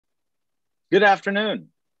Good afternoon.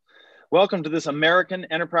 Welcome to this American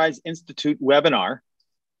Enterprise Institute webinar,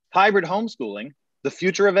 Hybrid Homeschooling, the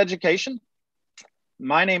Future of Education.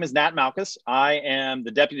 My name is Nat Malkus. I am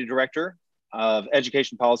the Deputy Director of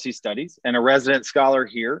Education Policy Studies and a resident scholar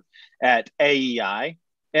here at AEI.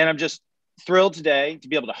 And I'm just thrilled today to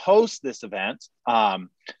be able to host this event,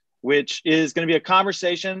 which is going to be a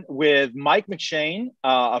conversation with Mike McShane,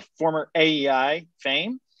 a former AEI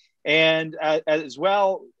fame, and as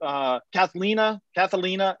well, Kathaleena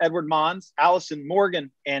Edward Monds, Allison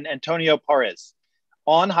Morgan, and Antonio Parés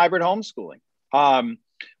on hybrid homeschooling.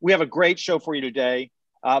 We have a great show for you today.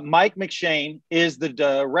 Mike McShane is the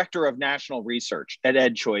Director of National Research at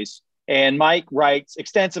EdChoice, and Mike writes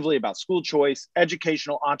extensively about school choice,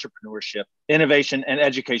 educational entrepreneurship, innovation, and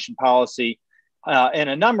education policy in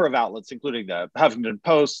a number of outlets, including the Huffington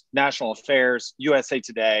Post, National Affairs, USA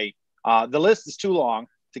Today. The list is too long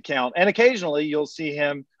to count. And occasionally you'll see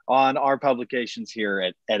him on our publications here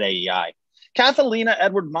at AEI. Kathaleena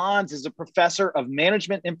Edward Monds is a professor of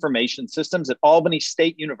management information systems at Albany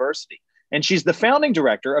State University. And she's the founding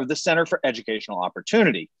director of the Center for Educational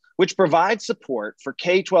Opportunity, which provides support for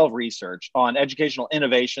K-12 research on educational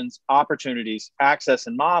innovations, opportunities, access,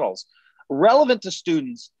 and models relevant to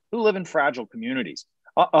students who live in fragile communities.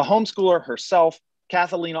 A homeschooler herself,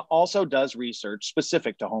 Kathaleena also does research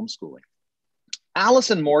specific to homeschooling.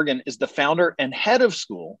 Allison Morgan is the founder and head of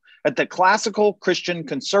school at the Classical Christian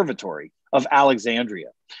Conservatory of Alexandria.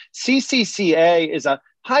 CCCA is a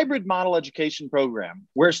hybrid model education program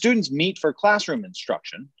where students meet for classroom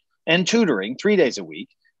instruction and tutoring 3 days a week,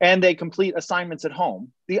 and they complete assignments at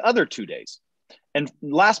home the other 2 days. And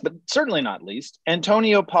last but certainly not least,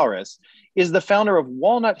 Antonio Parés is the founder of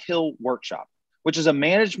Walnut Hill Workshop, which is a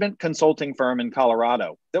management consulting firm in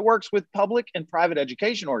Colorado that works with public and private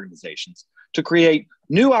education organizations to create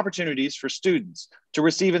new opportunities for students to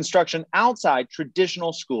receive instruction outside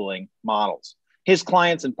traditional schooling models. His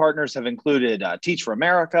clients and partners have included Teach for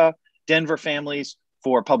America, Denver Families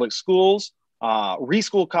for Public Schools,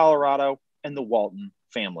 Reschool Colorado, and the Walton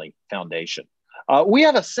Family Foundation. We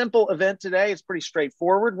have a simple event today. It's pretty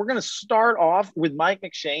straightforward. We're going to start off with Mike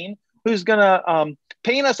McShane, who's going to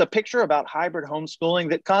paint us a picture about hybrid homeschooling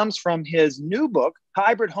that comes from his new book,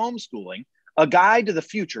 Hybrid Homeschooling, A Guide to the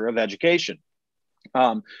Future of Education,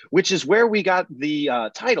 which is where we got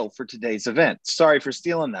the title for today's event. Sorry for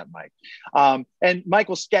stealing that, Mike. And Mike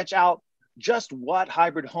will sketch out just what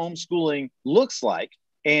hybrid homeschooling looks like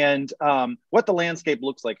and what the landscape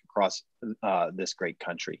looks like across this great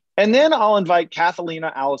country. And then I'll invite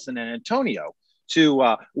Kathaleena, Allison, and Antonio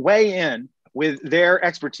to weigh in with their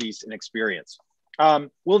expertise and experience.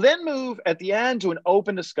 We'll then move at the end to an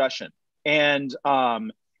open discussion and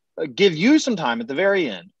give you some time at the very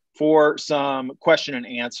end for some question and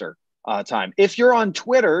answer time. If you're on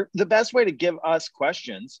Twitter, the best way to give us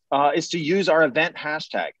questions is to use our event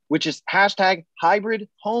hashtag, which is hashtag hybrid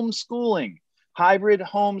homeschooling, hybrid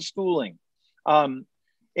homeschooling. And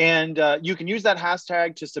you can use that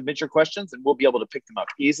hashtag to submit your questions and we'll be able to pick them up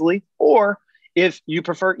easily. Or if you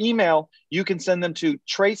prefer email, you can send them to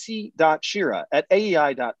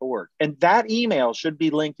tracy.shira@aei.org. And that email should be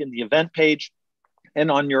linked in the event page and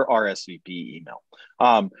on your RSVP email.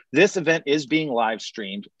 This event is being live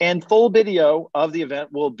streamed and full video of the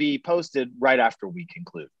event will be posted right after we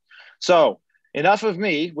conclude. So enough of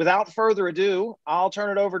me. Without further ado, I'll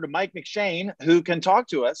turn it over to Mike McShane, who can talk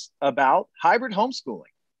to us about hybrid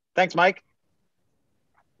homeschooling. Thanks, Mike.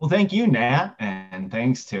 Well, thank you, Nat, and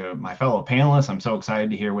thanks to my fellow panelists. I'm so excited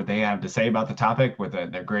to hear what they have to say about the topic with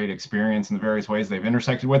their great experience and the various ways they've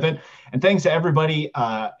intersected with it. And thanks to everybody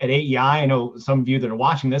at AEI. I know some of you that are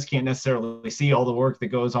watching this can't necessarily see all the work that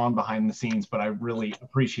goes on behind the scenes, but I really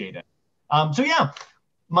appreciate it. So yeah,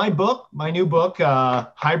 my new book,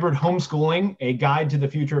 Hybrid Homeschooling, A Guide to the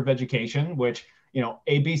Future of Education, which, you know,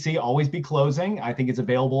 ABC, always be closing. I think it's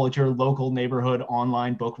available at your local neighborhood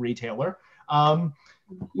online book retailer.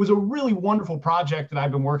 Was a really wonderful project that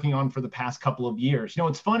I've been working on for the past couple of years. You know,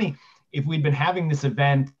 it's funny, if we'd been having this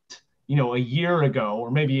event, you know, a year ago,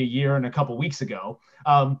 or maybe a year and a couple weeks ago,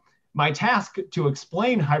 my task to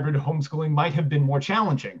explain hybrid homeschooling might have been more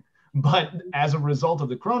challenging. But as a result of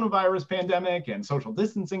the coronavirus pandemic and social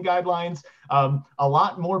distancing guidelines, a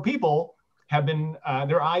lot more people have been,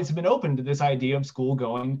 their eyes have been open to this idea of school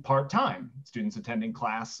going part-time, students attending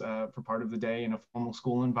class for part of the day in a formal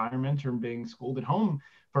school environment or being schooled at home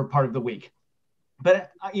for part of the week.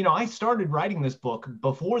 But, you know, I started writing this book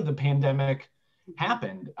before the pandemic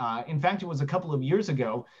happened. In fact, it was a couple of years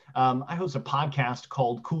ago. I host a podcast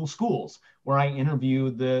called Cool Schools, where I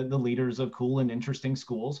interview the leaders of cool and interesting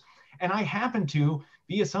schools. And I happened to,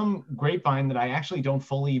 via some grapevine that I actually don't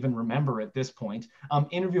fully even remember at this point,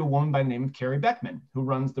 interview a woman by the name of Carrie Beckman, who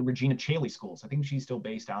runs the Regina Chaley schools. I think she's still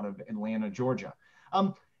based out of Atlanta, Georgia.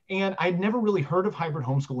 And I'd never really heard of hybrid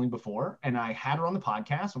homeschooling before. And I had her on the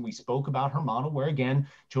podcast and we spoke about her model where, again,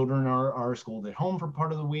 children are schooled at home for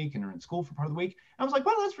part of the week and are in school for part of the week. And I was like,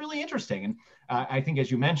 well, that's really interesting. And I think,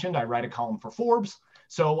 as you mentioned, I write a column for Forbes.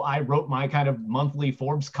 So I wrote my kind of monthly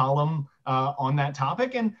Forbes column on that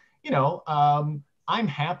topic. And, I'm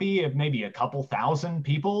happy if maybe a couple thousand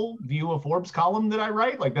people view a Forbes column that I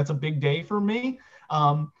write. Like, that's a big day for me.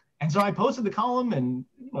 And so I posted the column and,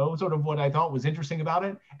 sort of what I thought was interesting about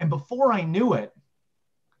it. And before I knew it,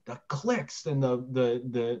 the clicks and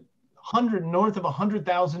the north of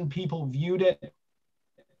 100,000 people viewed it,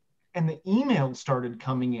 and the emails started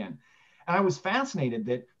coming in. And I was fascinated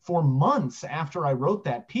that for months after I wrote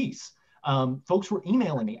that piece, folks were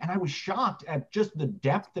emailing me, and I was shocked at just the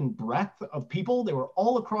depth and breadth of people. They were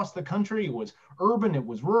all across the country. It was urban, it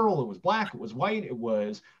was rural, it was Black, it was white, it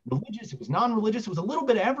was religious, it was non-religious, it was a little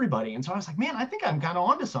bit of everybody. And so I was like, man, I think I'm kind of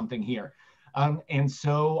onto something here. And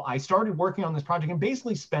so I started working on this project and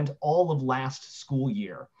basically spent all of last school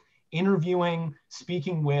year interviewing,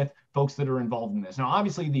 speaking with folks that are involved in this. Now,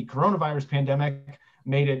 obviously, the coronavirus pandemic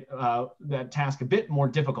made it that task a bit more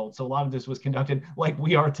difficult. So a lot of this was conducted like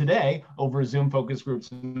we are today over Zoom focus groups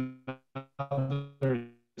and others.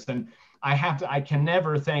 And I can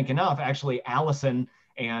never thank enough, actually, Allison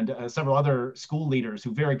and several other school leaders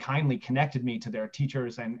who very kindly connected me to their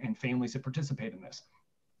teachers and families that participate in this.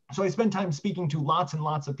 So I spent time speaking to lots and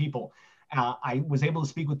lots of people. I was able to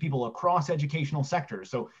speak with people across educational sectors.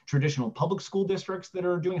 So traditional public school districts that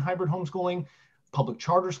are doing hybrid homeschooling, public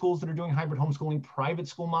charter schools that are doing hybrid homeschooling, private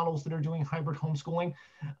school models that are doing hybrid homeschooling,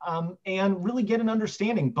 and really get an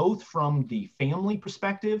understanding both from the family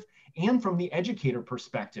perspective and from the educator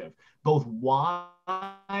perspective, both why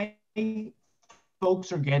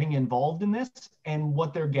folks are getting involved in this and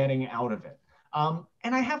what they're getting out of it.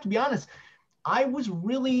 And I have to be honest, I was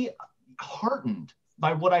really heartened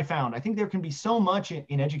by what I found. I think there can be so much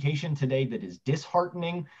in education today that is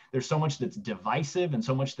disheartening. There's so much that's divisive and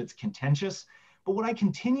so much that's contentious. But what I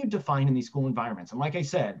continued to find in these school environments, and like I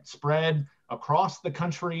said, spread across the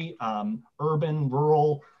country, urban,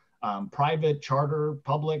 rural, private, charter,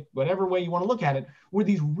 public, whatever way you want to look at it, were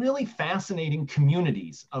these really fascinating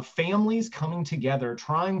communities of families coming together,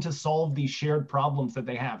 trying to solve these shared problems that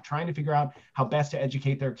they have, trying to figure out how best to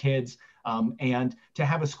educate their kids, and to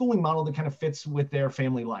have a schooling model that kind of fits with their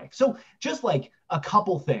family life. So just like a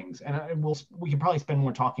couple things, and we can probably spend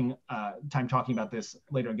more time talking about this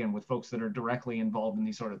later again with folks that are directly involved in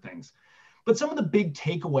these sort of things. But some of the big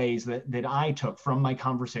takeaways that I took from my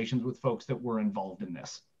conversations with folks that were involved in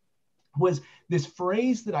this was this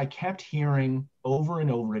phrase that I kept hearing over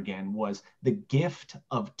and over again was the gift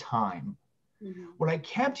of time. Mm-hmm. What I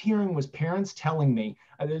kept hearing was parents telling me,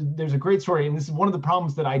 there's a great story, and this is one of the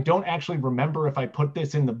problems that I don't actually remember if I put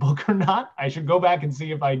this in the book or not. I should go back and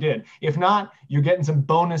see if I did. If not, you're getting some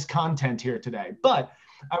bonus content here today. But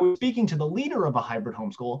I was speaking to the leader of a hybrid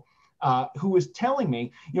homeschool who was telling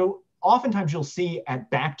me, oftentimes you'll see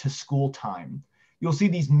at back to school time, you'll see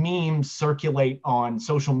these memes circulate on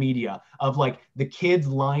social media of like the kids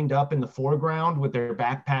lined up in the foreground with their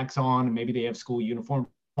backpacks on, and maybe they have school uniform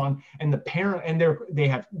on, and the parent, and they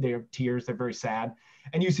have their tears, they're very sad.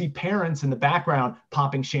 And you see parents in the background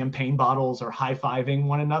popping champagne bottles or high-fiving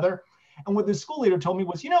one another. And what the school leader told me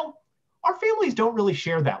was, our families don't really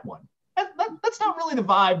share that one. That's not really the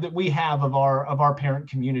vibe that we have of our parent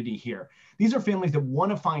community here. These are families that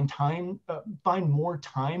want to find more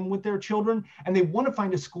time with their children, and they want to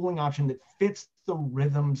find a schooling option that fits the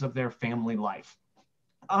rhythms of their family life.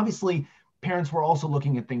 Obviously, parents were also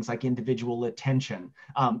looking at things like individual attention.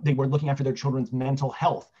 They were looking after their children's mental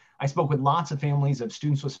health. I spoke with lots of families of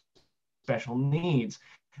students with special needs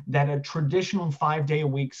that a traditional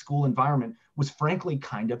 5-day-a-week school environment was frankly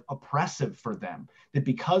kind of oppressive for them, that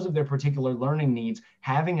because of their particular learning needs,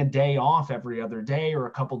 having a day off every other day or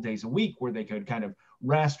a couple days a week where they could kind of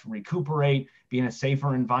rest, recuperate, be in a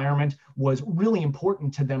safer environment was really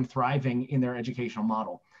important to them thriving in their educational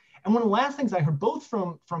model. And one of the last things I heard both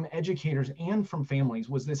from educators and from families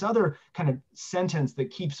was this other kind of sentence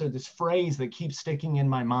that this phrase that keeps sticking in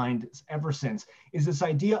my mind ever since, is this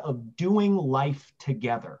idea of doing life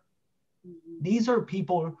together. Mm-hmm. These are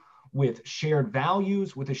people with shared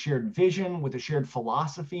values, with a shared vision, with a shared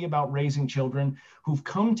philosophy about raising children who've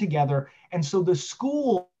come together. And so the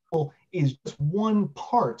school is just one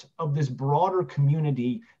part of this broader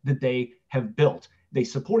community that they have built. They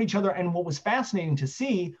support each other. And what was fascinating to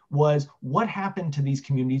see was what happened to these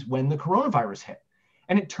communities when the coronavirus hit.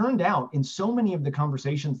 And it turned out in so many of the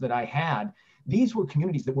conversations that I had, these were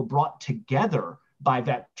communities that were brought together by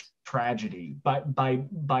that tragedy,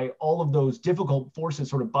 by all of those difficult forces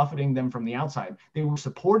sort of buffeting them from the outside. They were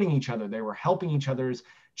supporting each other. They were helping each other's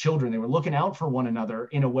children. They were looking out for one another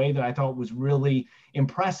in a way that I thought was really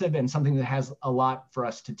impressive and something that has a lot for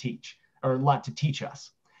us to teach, or a lot to teach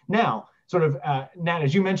us. Now, sort of, Nat,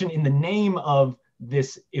 as you mentioned, in the name of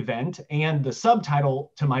this event and the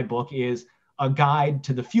subtitle to my book is A Guide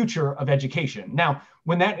to the Future of Education. Now,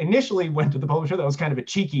 when that initially went to the publisher, that was kind of a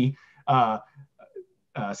cheeky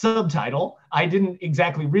subtitle. I didn't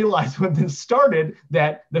exactly realize when this started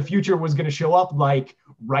that the future was going to show up like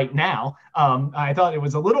right now. I thought it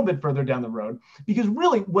was a little bit further down the road, because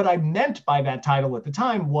really what I meant by that title at the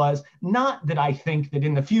time was not that I think that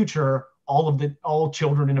in the future, all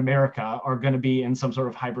children in America are going to be in some sort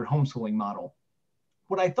of hybrid homeschooling model.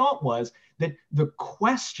 What I thought was that the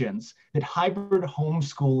questions that hybrid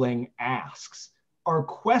homeschooling asks are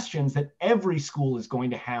questions that every school is going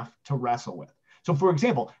to have to wrestle with. So for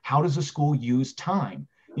example, how does a school use time?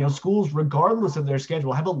 You know, schools, regardless of their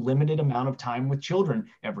schedule, have a limited amount of time with children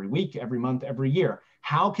every week, every month, every year.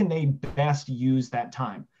 How can they best use that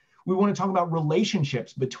time? We want to talk about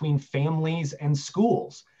relationships between families and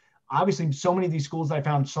schools. Obviously, so many of these schools that I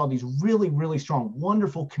found saw these really, really strong,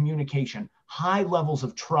 wonderful communication, high levels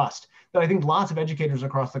of trust that I think lots of educators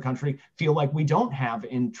across the country feel like we don't have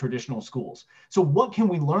in traditional schools. So what can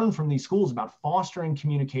we learn from these schools about fostering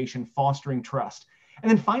communication, fostering trust? And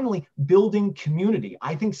then finally, building community.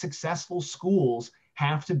 I think successful schools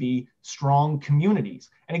have to be strong communities.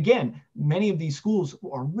 And again, many of these schools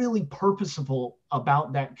are really purposeful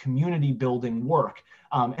about that community building work.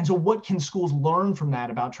 And so what can schools learn from that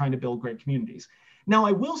about trying to build great communities? Now,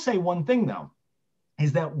 I will say one thing, though,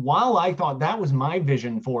 is that while I thought that was my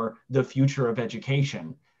vision for the future of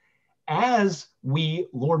education, as we,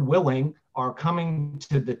 Lord willing, are coming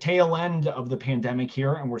to the tail end of the pandemic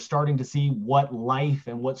here, and we're starting to see what life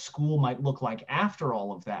and what school might look like after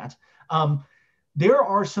all of that, there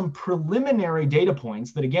are some preliminary data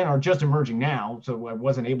points that, again, are just emerging now, so I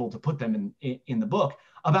wasn't able to put them in the book,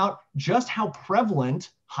 about just how prevalent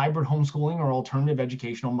hybrid homeschooling or alternative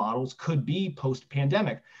educational models could be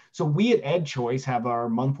post-pandemic. So we at EdChoice have our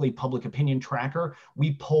monthly public opinion tracker.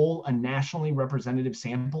 We poll a nationally representative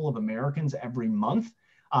sample of Americans every month.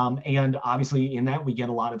 And obviously in that we get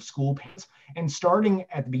a lot of school parents. And starting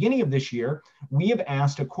at the beginning of this year, we have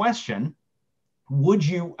asked a question: would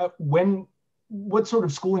you, what sort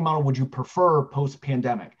of schooling model would you prefer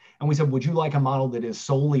post-pandemic? And we said, would you like a model that is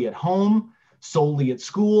solely at home, solely at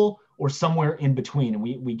school, or somewhere in between? And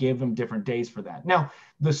we gave them different days for that. Now,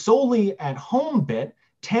 the solely at home bit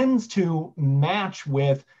tends to match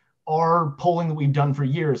with our polling that we've done for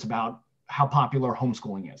years about how popular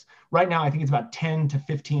homeschooling is. Right now, I think it's about 10 to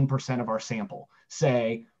 15% of our sample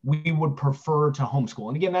say we would prefer to homeschool.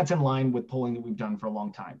 And again, that's in line with polling that we've done for a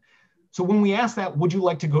long time. So when we ask that, would you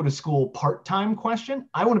like to go to school part-time question?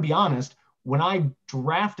 I want to be honest, when I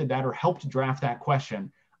drafted that or helped draft that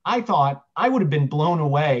question, I thought I would have been blown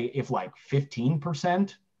away if like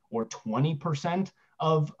 15% or 20%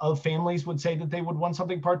 of families would say that they would want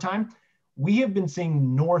something part-time. We have been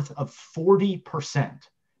seeing north of 40%.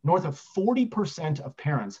 North of 40% of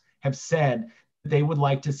parents have said they would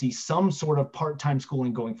like to see some sort of part-time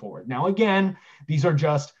schooling going forward. Now, again, these are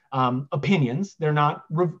just opinions. They're not,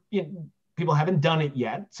 people haven't done it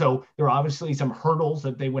yet. So there are obviously some hurdles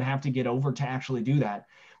that they would have to get over to actually do that.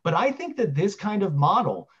 But I think that this kind of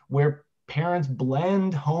model where parents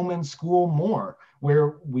blend home and school more,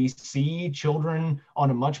 where we see children on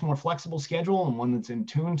a much more flexible schedule and one that's in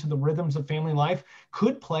tune to the rhythms of family life,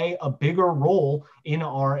 could play a bigger role in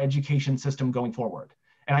our education system going forward.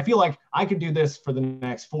 And I feel like I could do this for the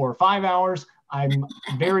next 4 or 5 hours. I'm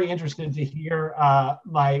very interested to hear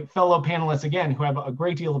my fellow panelists, again, who have a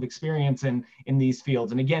great deal of experience in these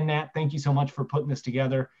fields. And again, Nat, thank you so much for putting this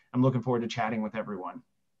together. I'm looking forward to chatting with everyone.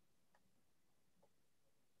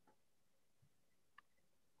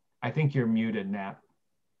 I think you're muted, Nat.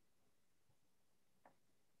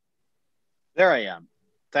 There I am.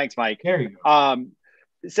 Thanks, Mike. There you go.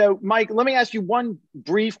 So, Mike, let me ask you one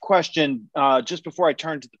brief question just before I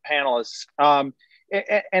turn to the panelists.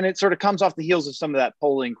 And it sort of comes off the heels of some of that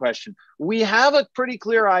polling question. We have a pretty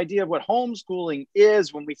clear idea of what homeschooling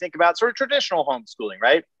is when we think about sort of traditional homeschooling,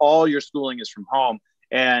 right? All your schooling is from home.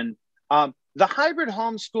 And the hybrid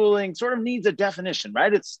homeschooling sort of needs a definition,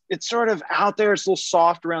 right? It's sort of out there, it's a little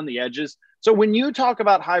soft around the edges. So when you talk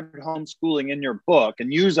about hybrid homeschooling in your book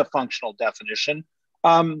and use a functional definition,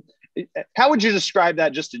 how would you describe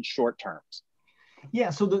that just in short terms? Yeah,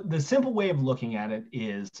 so the simple way of looking at it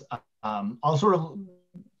is, I'll sort of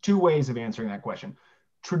two ways of answering that question.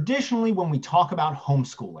 Traditionally, when we talk about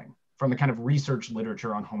homeschooling, from the kind of research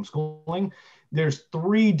literature on homeschooling, there's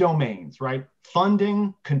three domains, right?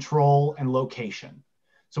 Funding, control, and location.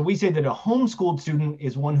 So we say that a homeschooled student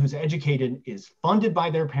is one who's educated, is funded by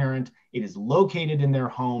their parent, it is located in their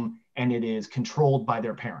home, and it is controlled by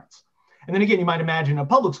their parents. And then again, you might imagine a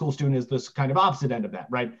public school student is this kind of opposite end of that,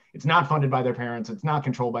 right? It's not funded by their parents, it's not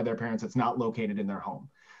controlled by their parents, it's not located in their home.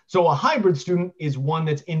 So a hybrid student is one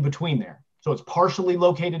that's in between there. So it's partially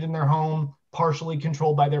located in their home, partially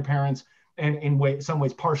controlled by their parents, and in some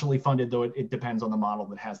ways partially funded, though it depends on the model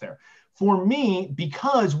that has there. For me,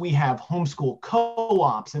 because we have homeschool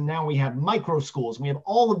co-ops and now we have micro schools, we have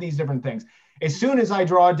all of these different things. As soon as I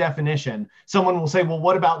draw a definition, someone will say, well,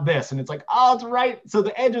 what about this? And it's like, oh, it's right. So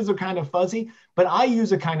the edges are kind of fuzzy, but I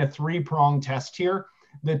use a kind of three-pronged test here.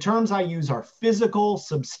 The terms I use are physical,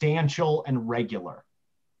 substantial, and regular.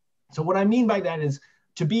 So what I mean by that is,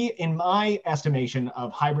 to be, in my estimation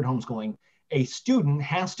of hybrid homeschooling, a student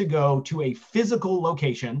has to go to a physical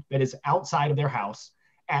location that is outside of their house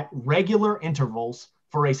at regular intervals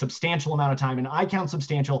for a substantial amount of time. And I count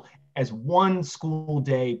substantial as one school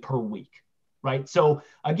day per week, right? So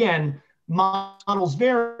again, models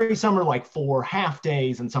vary. Some are like 4 half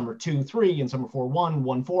days and some are 2, 3, and some are 4, 1,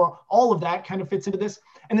 1, 4. All of that kind of fits into this.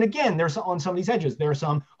 And then again, there's on some of these edges, there are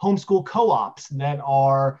some homeschool co-ops that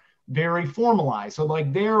are very formalized. So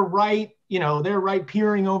like they're right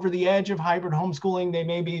peering over the edge of hybrid homeschooling. They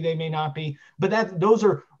may be, they may not be, but those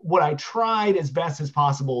are what I tried as best as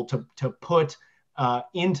possible to put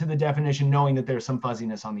into the definition, knowing that there's some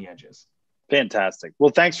fuzziness on the edges. Fantastic.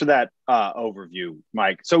 Well, thanks for that overview,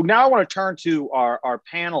 Mike. So now I want to turn to our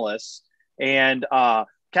panelists. And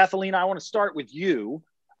Kathaleena, I want to start with you.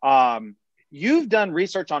 You've done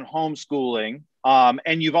research on homeschooling,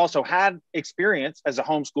 and you've also had experience as a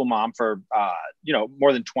homeschool mom for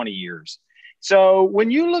more than 20 years. So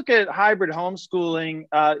when you look at hybrid homeschooling,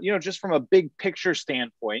 just from a big picture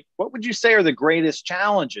standpoint, what would you say are the greatest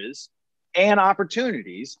challenges and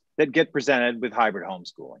opportunities that get presented with hybrid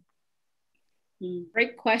homeschooling?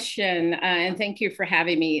 Great question. And thank you for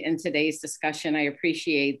having me in today's discussion. I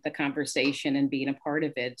appreciate the conversation and being a part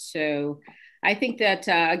of it. So I think that,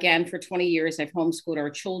 again, for 20 years, I've homeschooled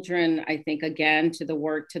our children. I think, again, to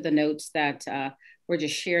the notes that were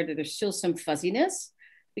just shared, that there's still some fuzziness,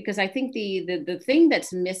 because I think the thing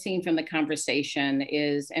that's missing from the conversation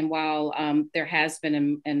is, and while there has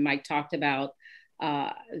been, and Mike talked about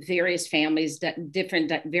various families,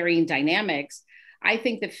 varying dynamics, I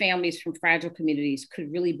think that families from fragile communities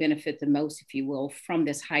could really benefit the most, if you will, from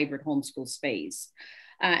this hybrid homeschool space.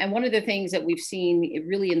 And one of the things that we've seen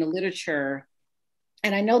really in the literature,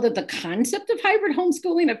 and I know that the concept of hybrid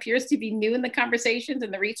homeschooling appears to be new in the conversations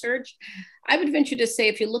and the research. I would venture to say,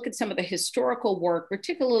 if you look at some of the historical work,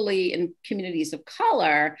 particularly in communities of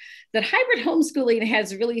color, that hybrid homeschooling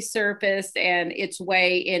has really surfaced and its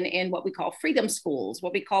way in what we call freedom schools,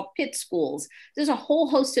 what we call pit schools. There's a whole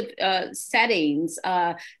host of settings,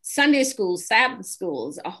 Sunday schools, Sabbath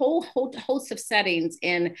schools, a whole host of settings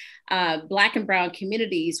in Black and Brown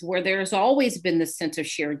communities where there's always been this sense of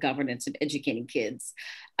shared governance and educating kids.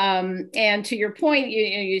 And to your point,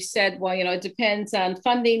 you said, well, it depends on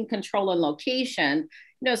funding, control, and location.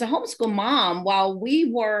 As a homeschool mom, while we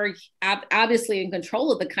were obviously in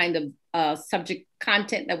control of the kind of subject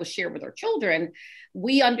content that was shared with our children,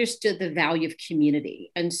 we understood the value of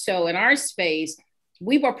community. And so in our space,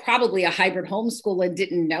 we were probably a hybrid homeschool and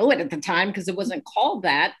didn't know it at the time because it wasn't called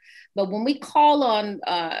that. But when we call on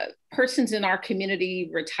persons in our community,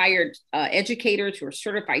 retired educators who are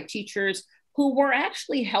certified teachers, who were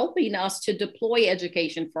actually helping us to deploy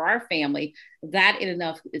education for our family, that in and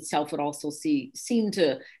of itself would also seem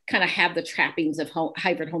to kind of have the trappings of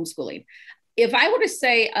hybrid homeschooling. If I were to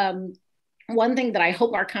say one thing that I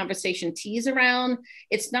hope our conversation tees around,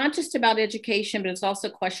 it's not just about education, but it's also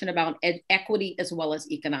a question about equity as well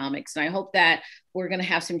as economics. And I hope that we're going to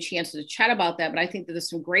have some chances to chat about that, but I think that there's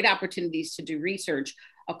some great opportunities to do research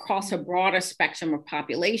across a broader spectrum of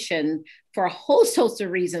population for a whole host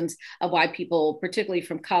of reasons of why people, particularly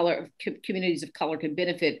from communities of color, can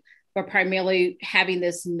benefit, but primarily having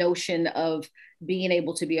this notion of being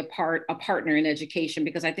able to be a partner in education,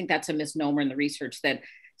 because I think that's a misnomer in the research that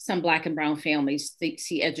some Black and Brown families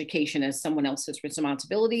see education as someone else's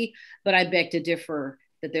responsibility. But I beg to differ,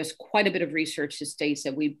 that there's quite a bit of research that states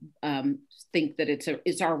that we think that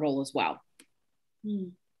it's our role as well.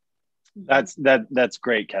 That's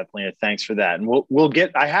great, Kathaleena. Thanks for that. And we'll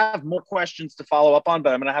get, I have more questions to follow up on,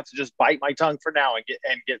 but I'm going to have to just bite my tongue for now and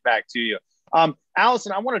get back to you.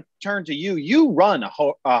 Allison, I want to turn to you. You run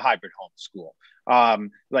a hybrid homeschool,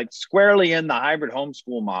 like squarely in the hybrid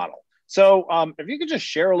homeschool model. So if you could just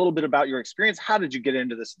share a little bit about your experience, how did you get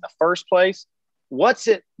into this in the first place? What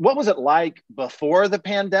was it like before the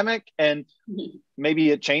pandemic? And maybe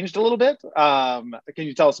it changed a little bit. Can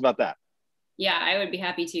you tell us about that? Yeah, I would be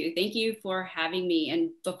happy to. Thank you for having me.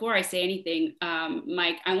 And before I say anything,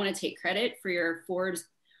 Mike, I want to take credit for your Forbes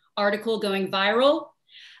article going viral.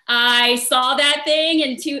 I saw that thing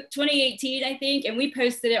in 2018, I think, and we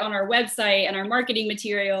posted it on our website and our marketing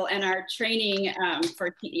material and our training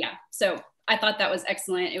yeah. So I thought that was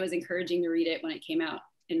excellent. It was encouraging to read it when it came out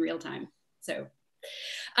in real time. So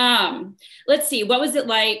let's see, what was it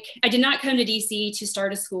like? I did not come to DC to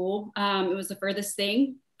start a school. It was the furthest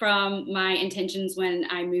thing from my intentions when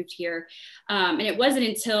I moved here. And it wasn't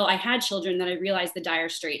until I had children that I realized the dire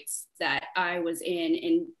straits that I was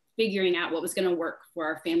in figuring out what was going to work for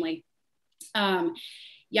our family.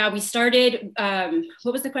 Yeah, we started,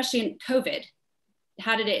 what was the question? COVID.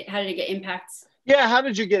 How did it get impacts? Yeah, how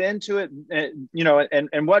did you get into it? You know,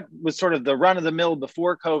 and what was sort of the run of the mill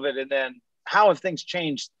before COVID, and then how have things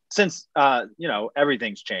changed since, you know,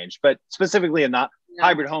 everything's changed, but specifically in the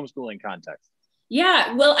hybrid homeschooling context?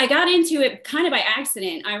 Yeah, well, I got into it kind of by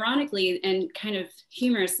accident, ironically, and kind of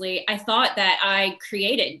humorously. I thought that I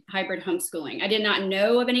created hybrid homeschooling. I did not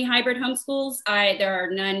know of any hybrid homeschools. There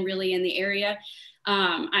are none really in the area.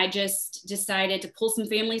 I just decided to pull some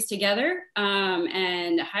families together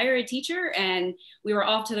and hire a teacher, and we were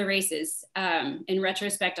off to the races. In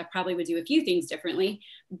retrospect, I probably would do a few things differently,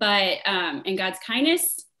 but in God's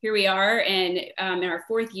kindness, here we are, and in our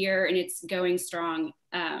fourth year, and it's going strong.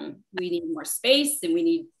 We need more space, and we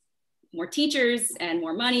need more teachers and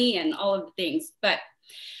more money and all of the things. But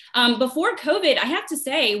before COVID, I have to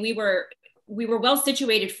say we were well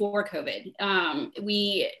situated for COVID.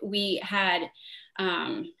 We had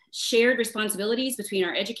shared responsibilities between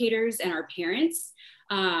our educators and our parents.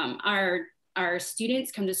 Our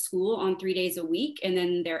students come to school on 3 days a week, and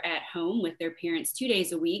then they're at home with their parents 2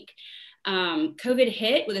 days a week. COVID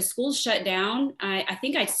hit with the schools shut down. I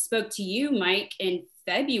think I spoke to you, Mike, in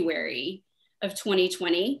February of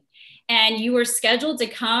 2020, and you were scheduled to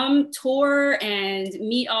come tour and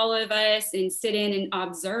meet all of us and sit in and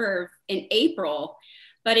observe in April,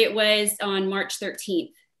 but it was on March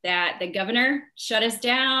 13th that the governor shut us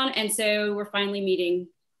down, and so we're finally meeting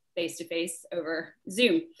face-to-face over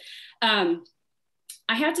Zoom.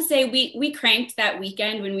 I have to say we cranked that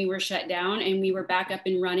weekend when we were shut down, and we were back up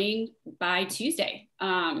and running by Tuesday.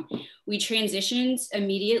 We transitioned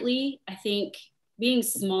immediately. I think being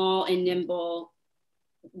small and nimble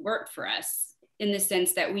worked for us in the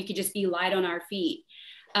sense that we could just be light on our feet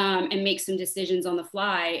and make some decisions on the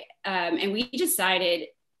fly. And we decided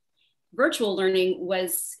virtual learning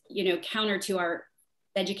was, counter to our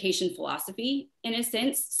education philosophy in a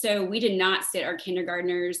sense. So we did not sit our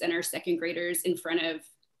kindergartners and our second graders in front of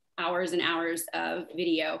hours and hours of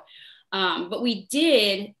video. But we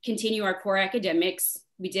did continue our core academics.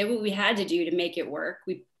 We did what we had to do to make it work.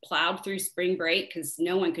 We plowed through spring break because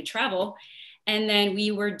no one could travel. And then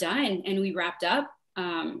we were done and we wrapped up.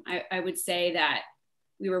 I would say that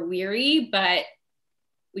we were weary, but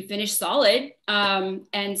we finished solid.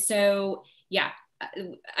 And so, yeah,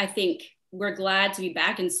 I think we're glad to be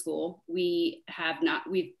back in school. We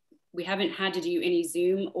haven't had to do any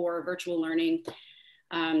Zoom or virtual learning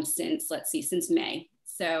since May.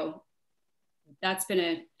 So that's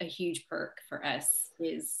been a huge perk for us.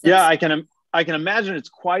 Yeah, I can imagine it's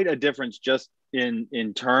quite a difference just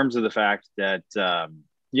in terms of the fact that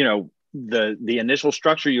the initial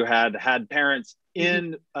structure you had parents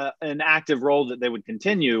in an active role that they would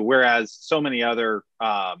continue, whereas so many other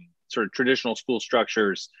sort of traditional school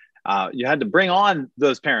structures, you had to bring on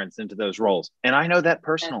those parents into those roles. And I know that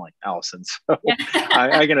personally, Allison, so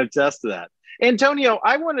I can attest to that. Antonio,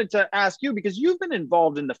 I wanted to ask you, because you've been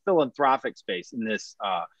involved in the philanthropic space in this,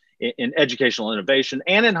 in educational innovation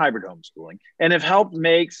and in hybrid homeschooling, and have helped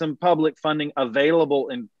make some public funding available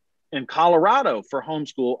in Colorado for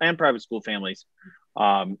homeschool and private school families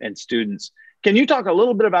and students. Can you talk a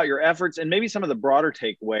little bit about your efforts and maybe some of the broader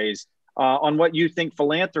takeaways on what you think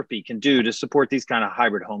philanthropy can do to support these kind of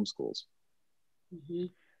hybrid homeschools? Mm-hmm.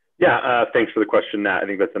 Yeah, thanks for the question, Nat. I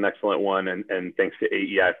think that's an excellent one, and thanks to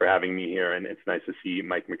AEI for having me here. And it's nice to see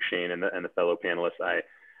Mike McShane and the fellow panelists. I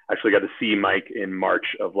actually got to see Mike in March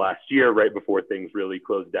of last year, right before things really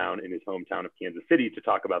closed down in his hometown of Kansas City, to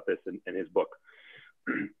talk about this in his book.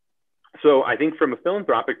 So I think from a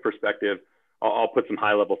philanthropic perspective, I'll put some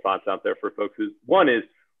high-level thoughts out there for folks. One is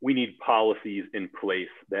we need policies in place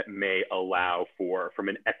that may allow for, from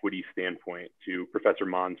an equity standpoint, to Professor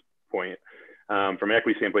Monds' point, from an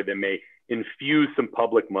equity standpoint, that may infuse some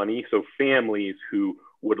public money. So families who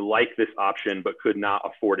would like this option but could not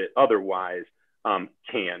afford it otherwise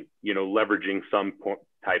can, leveraging some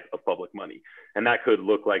type of public money. And that could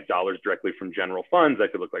look like dollars directly from general funds.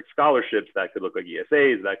 That could look like scholarships. That could look like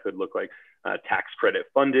ESAs. That could look like tax credit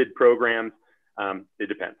funded programs. It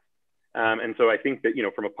depends. And so I think that,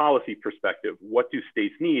 from a policy perspective, what do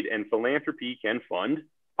states need? And philanthropy can fund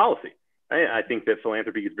policy. I think that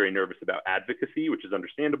philanthropy is very nervous about advocacy, which is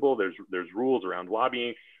understandable. There's rules around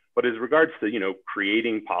lobbying, but as regards to,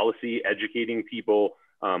 creating policy, educating people,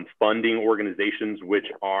 funding organizations which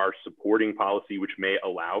are supporting policy, which may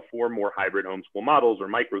allow for more hybrid homeschool models or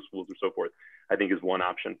micro schools or so forth, I think is one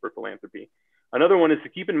option for philanthropy. Another one is to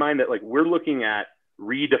keep in mind that we're looking at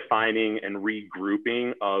redefining and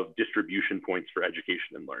regrouping of distribution points for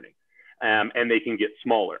education and learning. And they can get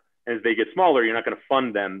smaller. And as they get smaller, you're not going to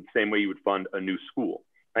fund them the same way you would fund a new school,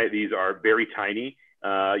 right? These are very tiny.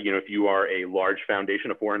 If you are a large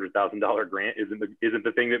foundation, a $400,000 grant isn't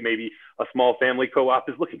the thing that maybe a small family co-op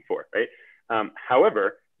is looking for, right?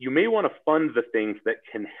 However, you may want to fund the things that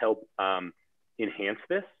can help enhance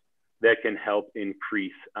this, that can help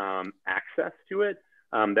increase access to it,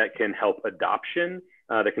 that can help adoption,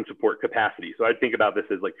 that can support capacity. So I'd think about this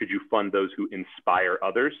as could you fund those who inspire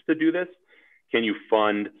others to do this? Can you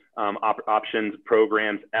fund options,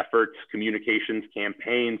 programs, efforts, communications,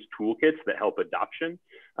 campaigns, toolkits that help adoption?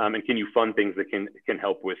 And can you fund things that can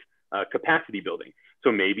help with capacity building?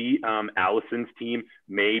 So maybe Allison's team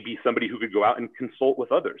may be somebody who could go out and consult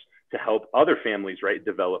with others to help other families, right,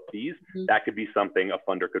 develop these. Mm-hmm. That could be something a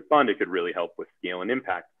funder could fund. It could really help with scale and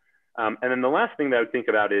impact. And then the last thing that I would think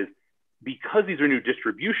about is, because these are new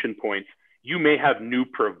distribution points, you may have new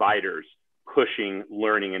providers pushing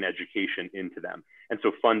learning and education into them, and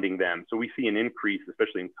so funding them. So we see an increase,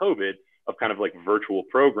 especially in COVID, of kind of virtual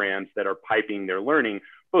programs that are piping their learning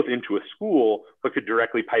both into a school, but could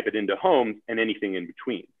directly pipe it into homes and anything in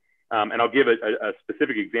between. And I'll give a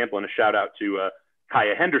specific example and a shout out to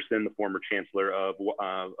Kaya Henderson, the former chancellor of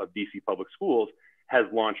DC Public Schools, has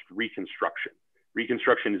launched Reconstruction.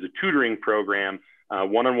 Reconstruction is a tutoring program,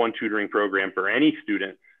 one-on-one tutoring program for any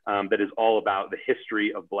student that is all about the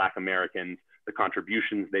history of Black Americans, the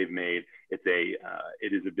contributions they've made. It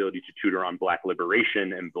is ability to tutor on Black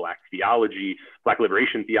liberation and Black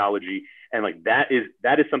liberation theology. And that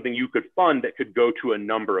is something you could fund that could go to a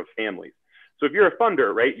number of families. So if you're a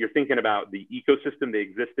funder, right, you're thinking about the ecosystem they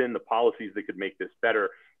exist in, the policies that could make this better,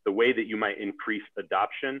 the way that you might increase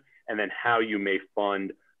adoption, and then how you may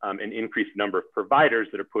fund an increased number of providers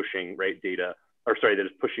that are pushing that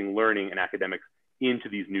is pushing learning and academics into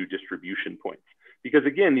these new distribution points. Because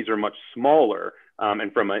again, these are much smaller,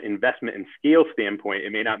 and from an investment and scale standpoint,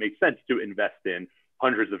 it may not make sense to invest in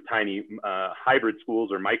hundreds of tiny hybrid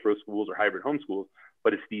schools or micro schools or hybrid homeschools,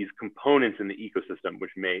 but it's these components in the ecosystem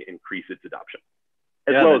which may increase its adoption,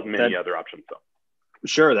 as well as many other options. So.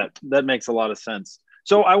 Sure, that makes a lot of sense.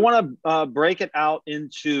 So I want to break it out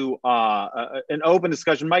into an open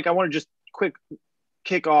discussion. Mike, I want to just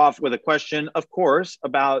kick off with a question, of course,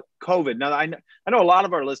 about COVID. Now, I know a lot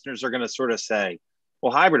of our listeners are going to sort of say,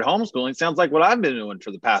 well, hybrid homeschooling sounds like what I've been doing for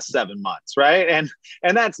the past 7 months, right? And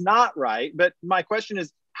that's not right. But my question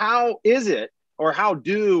is, how is it, or how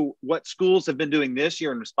do what schools have been doing this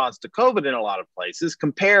year in response to COVID in a lot of places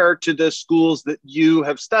compare to the schools that you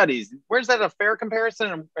have studied? Where's that a fair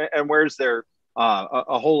comparison, and where's there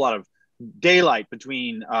a whole lot of daylight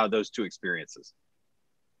between those two experiences?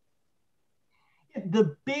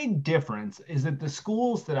 The big difference is that the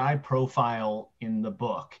schools that I profile in the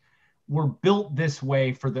book were built this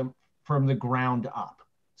way from the ground up.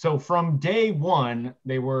 So from day one,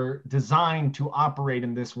 they were designed to operate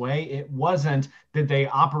in this way. It wasn't that they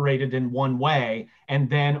operated in one way and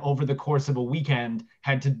then over the course of a weekend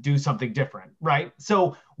had to do something different, right?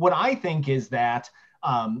 So what I think is that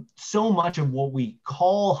so much of what we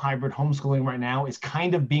call hybrid homeschooling right now is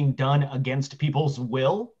kind of being done against people's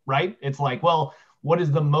will, right? It's like, well, what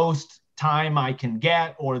is the most time I can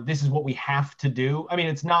get, or this is what we have to do? I mean,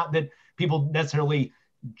 it's not that people necessarily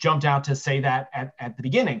jumped out to say that at the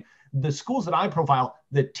beginning. The schools that I profile,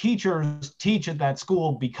 the teachers teach at that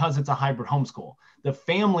school because it's a hybrid homeschool. The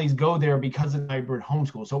families go there because it's a hybrid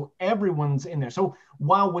homeschool. So everyone's in there. So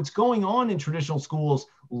while what's going on in traditional schools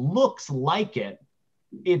looks like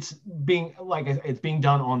it's being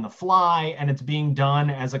done on the fly, and it's being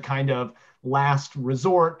done as a kind of last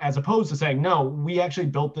resort, as opposed to saying, no, we actually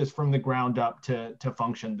built this from the ground up to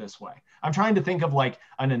function this way. I'm trying to think of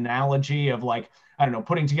an analogy of I don't know,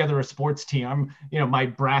 putting together a sports team. My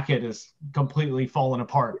bracket is completely fallen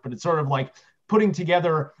apart, but it's sort of like putting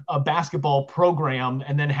together a basketball program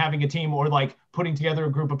and then having a team, or like putting together a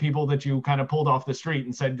group of people that you kind of pulled off the street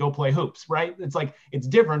and said, go play hoops, right? It's like, it's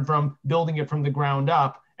different from building it from the ground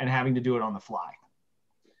up and having to do it on the fly.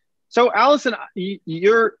 So Allison,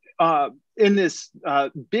 you're in this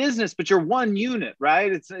business, but you're one unit, right?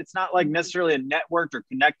 It's not like necessarily a networked or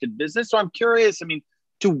connected business. So I'm curious, I mean,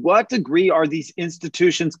 to what degree are these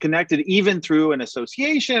institutions connected, even through an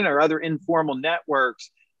association or other informal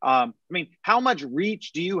networks? I mean, how much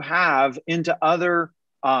reach do you have into other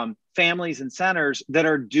families and centers that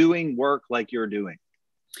are doing work like you're doing?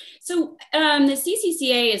 So the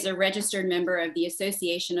CCCA is a registered member of the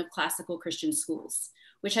Association of Classical Christian Schools,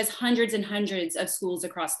 which has hundreds and hundreds of schools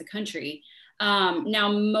across the country.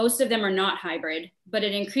 Now, most of them are not hybrid, but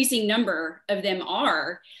an increasing number of them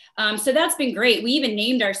are. So that's been great. We even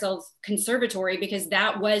named ourselves conservatory because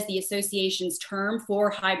that was the association's term for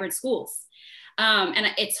hybrid schools. And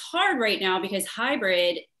it's hard right now because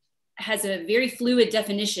hybrid has a very fluid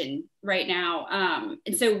definition right now.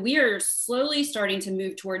 And so we are slowly starting to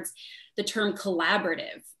move towards the term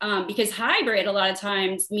collaborative, because hybrid a lot of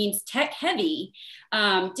times means tech heavy,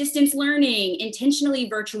 distance learning, intentionally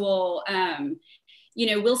virtual.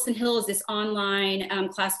 Wilson Hill is this online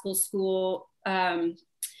classical school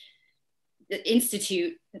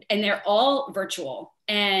institute, and they're all virtual,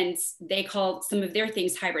 and they call some of their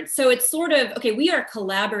things hybrid. So it's sort of, okay, we are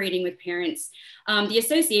collaborating with parents. The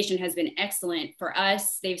association has been excellent for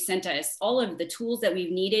us. They've sent us all of the tools that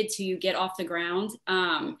we've needed to get off the ground.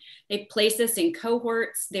 They've placed us in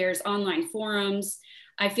cohorts. There's online forums.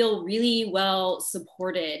 I feel really well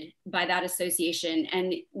supported by that association.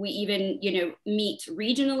 And we even, meet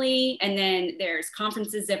regionally, and then there's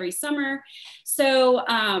conferences every summer. So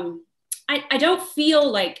I don't feel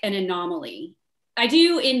like an anomaly. I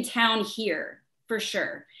do in town here, for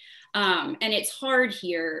sure. And it's hard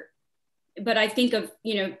here, but I think of,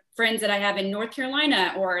 friends that I have in North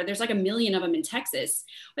Carolina, or there's like 1 million of them in Texas,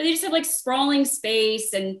 where they just have like sprawling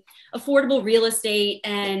space and affordable real estate.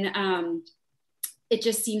 And it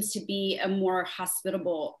just seems to be a more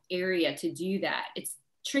hospitable area to do that. It's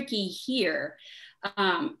tricky here,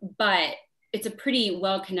 but it's a pretty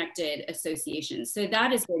well-connected association. So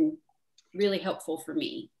that has been really helpful for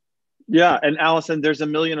me. Yeah, and Allison, there's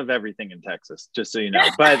 1 million of everything in Texas, just so you know.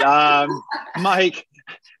 But Mike,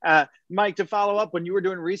 to follow up, when you were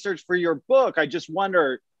doing research for your book, I just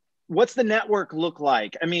wonder, what's the network look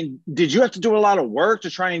like? I mean, did you have to do a lot of work to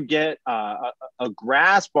try and get a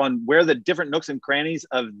grasp on where the different nooks and crannies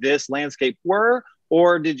of this landscape were?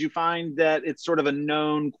 Or did you find that it's sort of a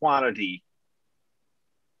known quantity?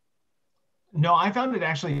 No, I found it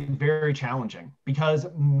actually very challenging, because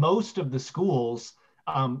most of the schools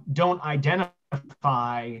don't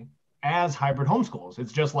identify as hybrid homeschools.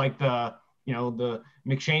 It's just like the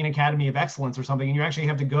McShane Academy of Excellence or something, and you actually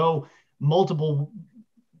have to go multiple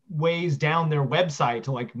ways down their website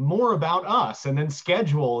to like more about us, and then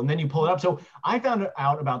schedule, and then you pull it up. So I found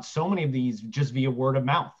out about so many of these just via word of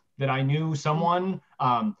mouth, that I knew someone.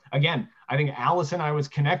 Again, I think Allison, I was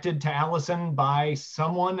connected to Allison by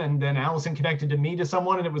someone, and then Allison connected to me to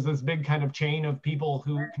someone, and it was this big kind of chain of people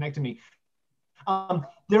who connected me.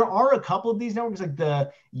 There are a couple of these networks, like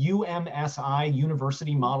the UMSI,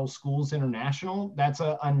 University Model Schools International. That's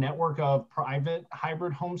a network of private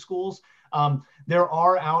hybrid homeschools. There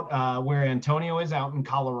are out where Antonio is, out in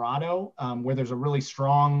Colorado, where there's a really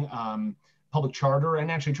strong public charter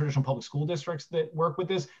and actually traditional public school districts that work with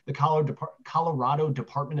this. The Colorado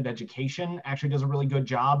Department of Education actually does a really good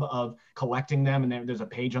job of collecting them, and there's a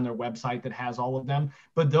page on their website that has all of them.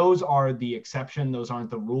 But those are the exception; those aren't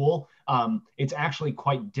the rule. It's actually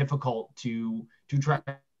quite difficult to track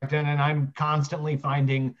down, and I'm constantly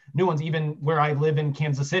finding new ones. Even where I live in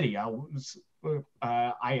Kansas City,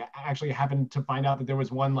 I actually happened to find out that there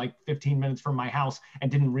was one like 15 minutes from my house,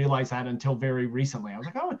 and didn't realize that until very recently. I was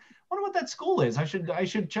like, oh, I wonder what that school is. I should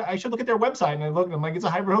look at their website. And I looked, I'm like, it's a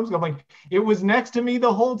hybrid homeschool. I'm like, it was next to me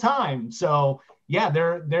the whole time. So yeah,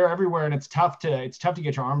 they're everywhere, and it's tough to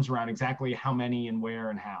get your arms around exactly how many and where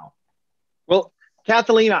and how. Well,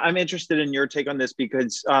 Kathaleena, I'm interested in your take on this,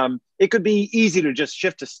 because it could be easy to just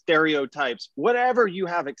shift to stereotypes, whatever you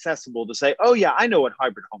have accessible, to say, oh yeah, I know what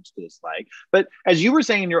hybrid homeschool is like. But as you were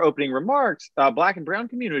saying in your opening remarks, Black and Brown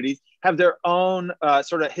communities have their own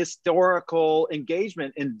sort of historical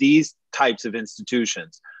engagement in these types of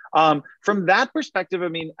institutions. From that perspective, I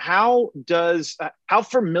mean, how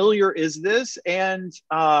familiar is this? And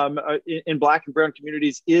in Black and Brown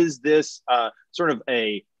communities, is this sort of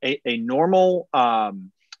a normal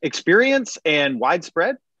experience and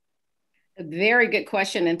widespread? Very good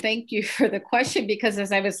question, and thank you for the question, because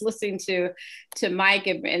as I was listening to Mike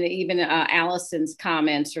and even Allison's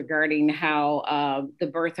comments regarding how the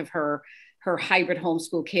birth of her hybrid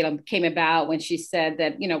homeschool came about, when she said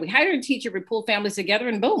that, we hired a teacher, we pulled families together,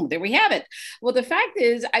 and boom, there we have it. Well, the fact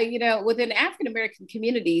is, within African-American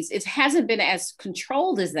communities, it hasn't been as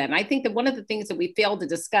controlled as that. And I think that one of the things that we failed to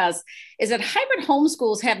discuss is that hybrid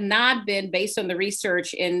homeschools have not been, based on the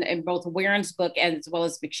research in both Waring's book as well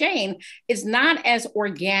as McShane, is not as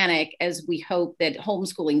organic as we hope that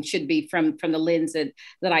homeschooling should be from the lens that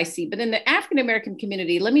I see. But in the African-American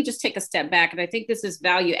community, let me just take a step back. And I think this is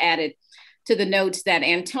value added to the notes that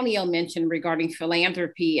Antonio mentioned regarding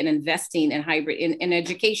philanthropy and investing in hybrid, in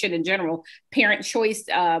education in general, parent choice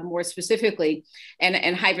more specifically,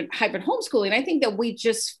 and hybrid homeschooling. I think that we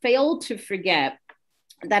just failed to forget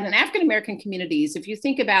that in African-American communities, if you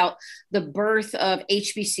think about the birth of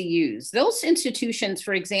HBCUs, those institutions,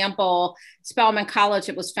 for example, Spelman College,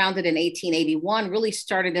 it was founded in 1881, really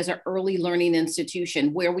started as an early learning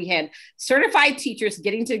institution where we had certified teachers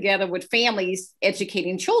getting together with families,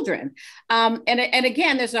 educating children. And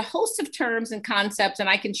again, there's a host of terms and concepts, and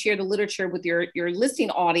I can share the literature with your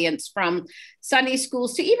listening audience, from Sunday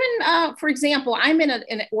schools to even, for example, I'm in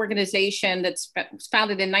an organization that's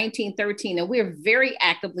founded in 1913, and we're very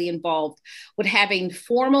actively involved with having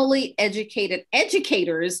formally educated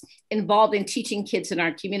educators involved in teaching kids in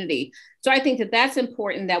our community. So I think that that's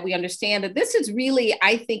important, that we understand that this is really,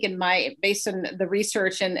 I think, based on the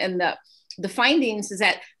research and the findings, is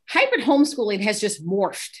that hybrid homeschooling has just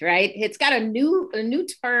morphed, right? It's got a new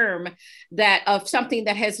term of something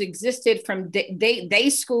that has existed from day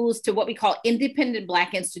schools to what we call independent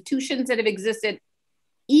Black institutions that have existed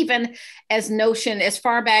even as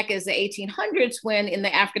far back as the 1800s, when in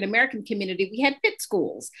the African-American community, we had pit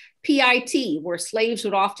schools, PIT, where slaves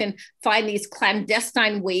would often find these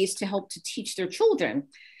clandestine ways to help to teach their children.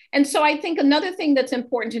 And so I think another thing that's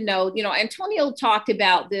important to note, Antonio talked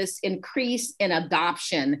about this increase in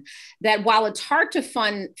adoption, that while it's hard to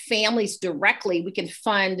fund families directly, we can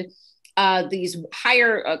fund these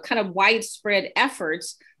higher kind of widespread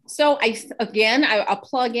efforts. So I'll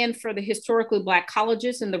plug in for the historically Black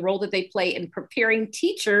colleges and the role that they play in preparing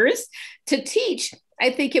teachers to teach. I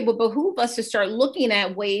think it would behoove us to start looking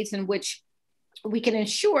at ways in which we can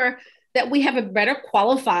ensure that we have a better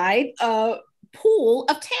qualified pool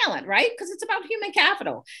of talent, right? Because it's about human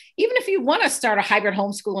capital. Even if you want to start a hybrid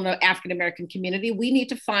homeschool in the African-American community, we need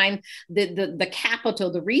to find the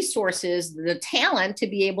capital, the resources, the talent to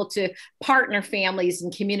be able to partner families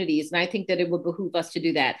and communities. And I think that it would behoove us to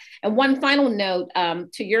do that. And one final note,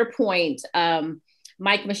 to your point,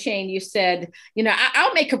 Mike McShane, you said,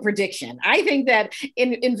 I'll make a prediction. I think that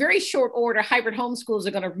in very short order, hybrid homeschools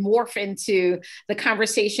are going to morph into the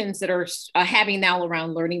conversations that are having now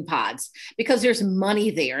around learning pods, because there's money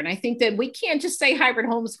there. And I think that we can't just say hybrid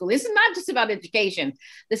homeschool. This is not just about education.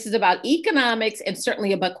 This is about economics, and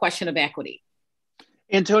certainly about question of equity.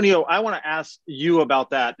 Antonio, I want to ask you about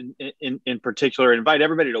that in particular, invite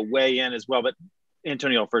everybody to weigh in as well. But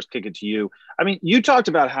Antonio, I'll first kick it to you. I mean, you talked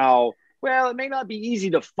about how, well, it may not be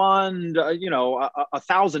easy to fund,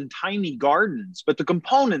 1,000 tiny gardens, but the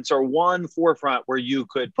components are one forefront where you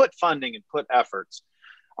could put funding and put efforts.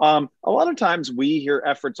 A lot of times we hear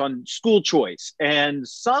efforts on school choice, and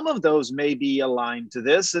some of those may be aligned to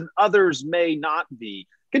this and others may not be.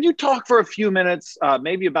 Can you talk for a few minutes,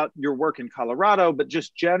 maybe about your work in Colorado, but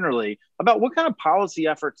just generally about what kind of policy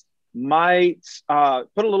efforts might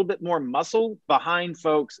put a little bit more muscle behind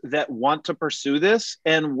folks that want to pursue this,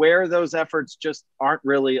 and where those efforts just aren't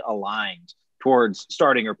really aligned towards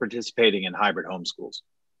starting or participating in hybrid homeschools?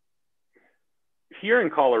 Here in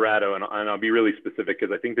Colorado, and I'll be really specific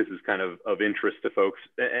because I think this is kind of interest to folks,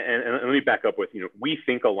 and let me back up with, we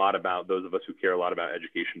think a lot about, those of us who care a lot about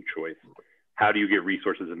education choice. How do you get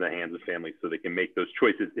resources in the hands of families so they can make those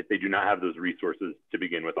choices if they do not have those resources to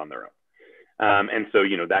begin with on their own? And so,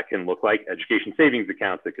 that can look like education savings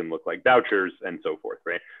accounts, it can look like vouchers and so forth,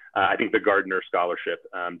 right? I think the Gardner Scholarship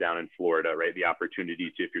down in Florida, right? The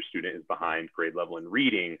opportunity to, if your student is behind grade level in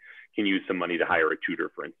reading, can use some money to hire a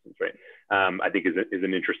tutor, for instance, right? I think is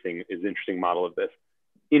an interesting model of this.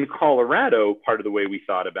 In Colorado, part of the way we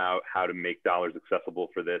thought about how to make dollars accessible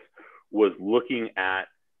for this was looking at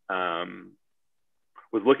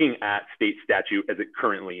state statute as it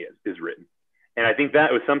currently is written. And I think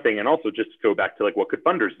that was something, and also just to go back to like, what could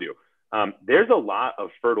funders do? There's a lot of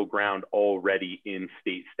fertile ground already in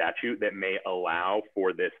state statute that may allow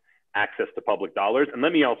for this access to public dollars. And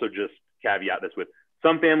let me also just caveat this with,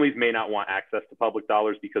 some families may not want access to public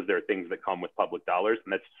dollars because there are things that come with public dollars,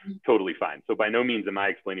 and that's totally fine. So by no means am I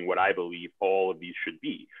explaining what I believe all of these should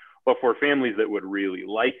be. But for families that would really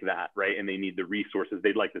like that, right, and they need the resources,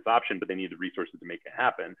 they'd like this option, but they need the resources to make it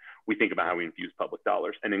happen, we think about how we infuse public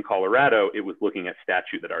dollars. And in Colorado, it was looking at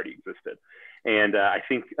statute that already existed. And I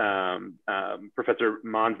think Professor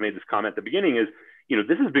Monds made this comment at the beginning is, you know,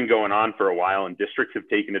 this has been going on for a while and districts have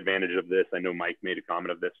taken advantage of this. I know Mike made a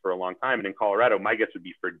comment of this for a long time. And in Colorado, my guess would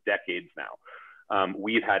be for decades now.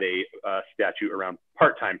 We've had a statute around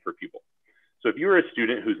part-time per pupil. So if you're a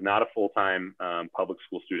student who's not a full-time public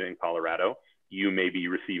school student in Colorado, you may be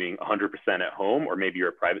receiving 100% at home, or maybe you're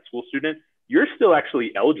a private school student, you're still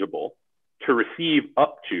actually eligible to receive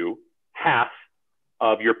up to half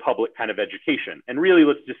of your public kind of education. And really,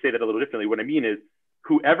 let's just say that a little differently. What I mean is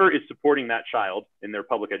whoever is supporting that child in their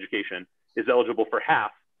public education is eligible for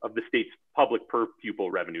half of the state's public per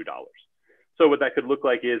pupil revenue dollars. So what that could look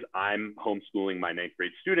like is I'm homeschooling my 9th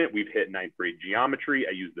grade student. We've hit 9th grade geometry.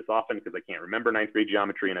 I use this often because I can't remember 9th grade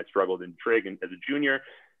geometry, and I struggled in trig as a junior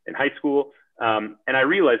in high school. And I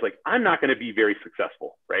realized, like, I'm not going to be very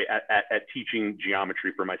successful, right, at teaching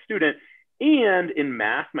geometry for my student. And in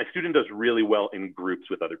math, my student does really well in groups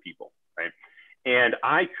with other people, right? And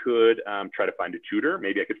I could try to find a tutor.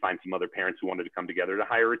 Maybe I could find some other parents who wanted to come together to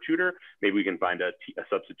hire a tutor. Maybe we can find a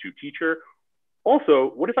substitute teacher. Also,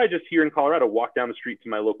 what if I just here in Colorado walk down the street to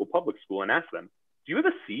my local public school and ask them, do you have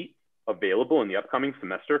a seat available in the upcoming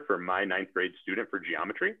semester for my 9th grade student for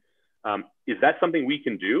geometry? Is that something we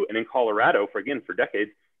can do? And in Colorado, for decades,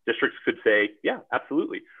 districts could say, yeah,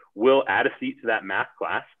 absolutely. We'll add a seat to that math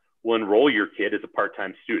class. We'll enroll your kid as a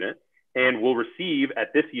part-time student, and we'll receive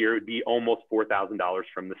at this year, it would be almost $4,000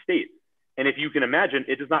 from the state. And if you can imagine,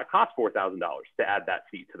 it does not cost $4,000 to add that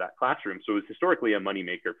seat to that classroom. So it's historically a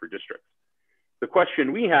moneymaker for districts. The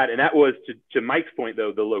question we had, and that was to Mike's point,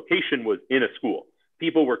 though, the location was in a school.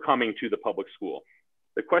 People were coming to the public school.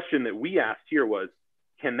 The question that we asked here was,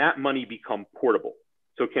 can that money become portable?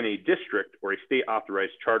 So can a district or a state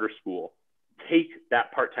authorized charter school take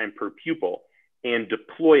that part-time per pupil and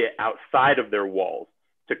deploy it outside of their walls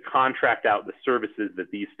to contract out the services that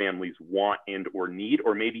these families want and or need,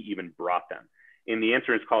 or maybe even brought them? And the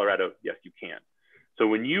answer is Colorado, yes, you can. So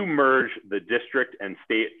when you merge the district and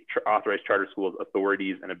state authorized charter schools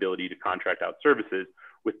authorities and ability to contract out services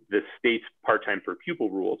with the state's part-time per pupil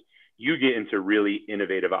rules, you get into really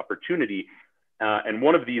innovative opportunity. And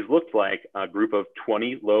one of these looked like a group of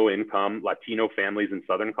 20 low-income Latino families in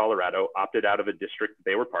Southern Colorado opted out of a district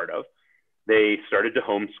they were part of. They started to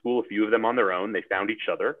homeschool a few of them on their own. They found each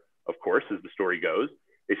other, of course, as the story goes.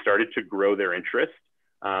 They started to grow their interest.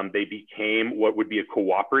 They became what would be a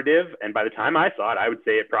cooperative. And by the time I saw it, I would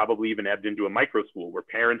say it probably even ebbed into a micro school where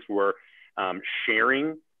parents were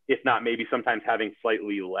sharing, if not maybe sometimes having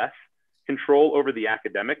slightly less control over the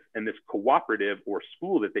academics. And this cooperative or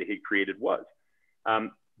school that they had created was.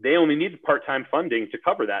 They only needed part-time funding to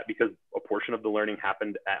cover that because a portion of the learning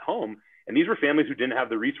happened at home. And these were families who didn't have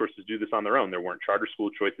the resources to do this on their own. There weren't charter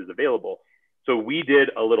school choices available. So we did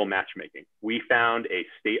a little matchmaking. We found a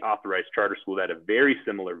state authorized charter school that had a very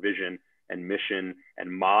similar vision and mission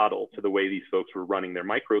and model to the way these folks were running their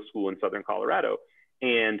micro school in Southern Colorado.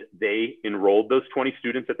 And they enrolled those 20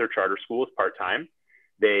 students at their charter school as part-time.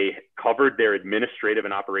 They covered their administrative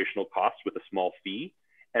and operational costs with a small fee.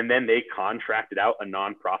 And then they contracted out a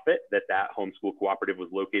nonprofit that homeschool cooperative was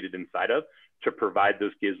located inside of to provide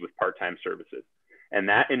those kids with part-time services. And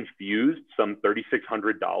that infused some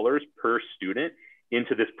 $3,600 per student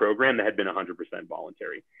into this program that had been 100%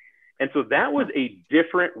 voluntary. And so that was a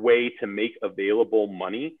different way to make available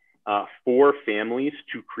money for families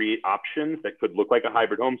to create options that could look like a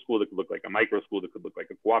hybrid homeschool, that could look like a micro school, that could look like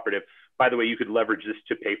a cooperative. By the way, you could leverage this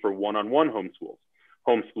to pay for one-on-one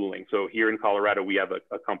homeschooling. So here in Colorado, we have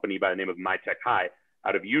a company by the name of MyTech High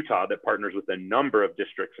out of Utah that partners with a number of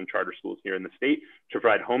districts and charter schools here in the state to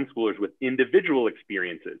provide homeschoolers with individual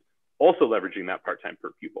experiences, also leveraging that part-time per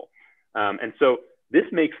pupil. And so this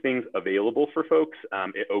makes things available for folks.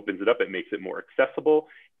 It opens it up, it makes it more accessible.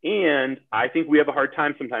 And I think we have a hard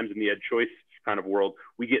time sometimes in the EdChoice kind of world,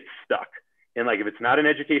 we get stuck. And like, if it's not an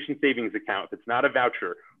education savings account, if it's not a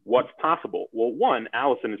voucher, what's possible? Well, one,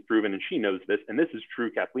 Allison has proven, and she knows this, and this is true,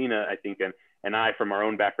 Kathaleena, I think, and I, from our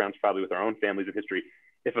own backgrounds, probably with our own families of history,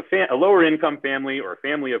 if a lower income family or a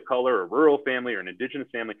family of color or a rural family or an indigenous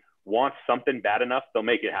family wants something bad enough, they'll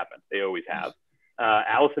make it happen. They always have.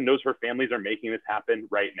 Allison knows her families are making this happen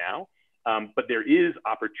right now. But there is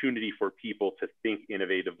opportunity for people to think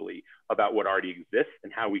innovatively about what already exists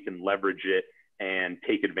and how we can leverage it and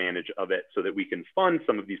take advantage of it so that we can fund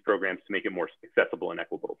some of these programs to make it more accessible and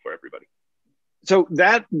equitable for everybody. So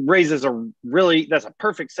that raises that's a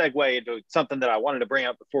perfect segue into something that I wanted to bring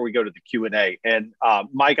up before we go to the Q&A. And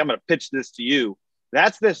Mike, I'm going to pitch this to you.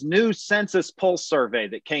 That's this new census pulse survey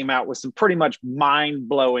that came out with some pretty much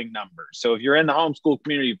mind-blowing numbers. So if you're in the homeschool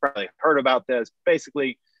community, you've probably heard about this.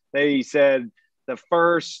 Basically, they said the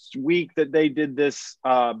first week that they did this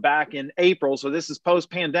back in April, so this is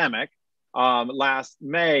post-pandemic, last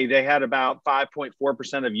May, they had about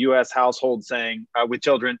 5.4% of US households saying with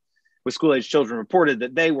school-age children reported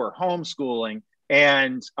that they were homeschooling.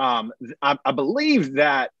 And I believe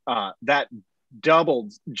that that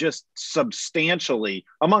doubled just substantially.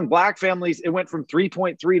 Among Black families, it went from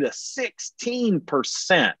 3.3 to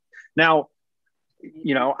 16%. Now,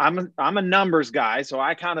 you know, I'm a numbers guy, so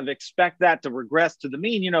I kind of expect that to regress to the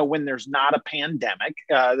mean, you know, when there's not a pandemic,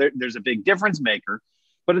 there's a big difference maker.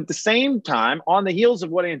 But at the same time, on the heels of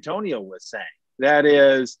what Antonio was saying, that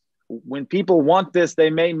is, when people want this, they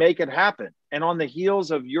may make it happen. And on the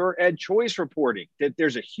heels of your EdChoice reporting, that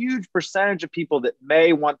there's a huge percentage of people that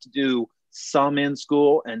may want to do some in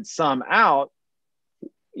school and some out.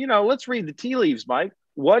 You know, let's read the tea leaves, Mike.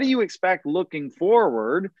 What do you expect looking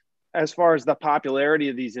forward as far as the popularity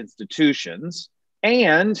of these institutions?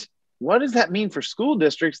 And what does that mean for school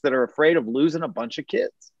districts that are afraid of losing a bunch of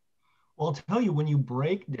kids? Well, I'll tell you, when you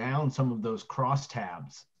break down some of those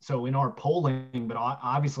crosstabs, so in our polling, but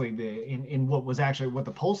obviously in what was actually what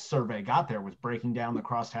the Pulse survey got there was breaking down the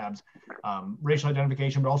crosstabs, racial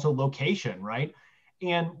identification, but also location, right?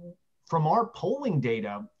 And from our polling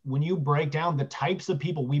data, when you break down the types of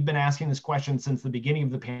people, we've been asking this question since the beginning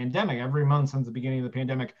of the pandemic, every month since the beginning of the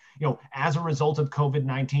pandemic, you know, as a result of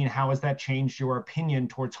COVID-19, how has that changed your opinion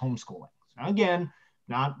towards homeschooling? Now, again,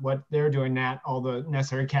 not what they're doing, Nat, all the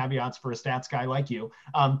necessary caveats for a stats guy like you.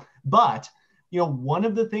 But, you know, one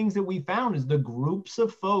of the things that we found is the groups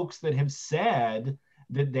of folks that have said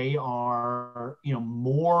that they are, you know,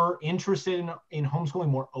 more interested in homeschooling,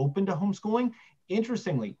 more open to homeschooling,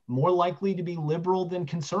 interestingly, more likely to be liberal than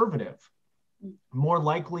conservative, more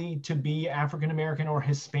likely to be African-American or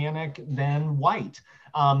Hispanic than white.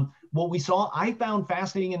 What we saw, I found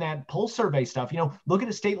fascinating in that Pulse survey stuff, you know, look at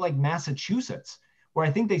a state like Massachusetts, where I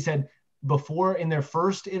think they said before in their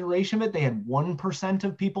first iteration of it, they had 1%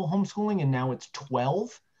 of people homeschooling and now it's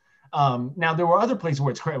 12. Now there were other places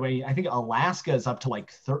where it's crazy. I think Alaska is up to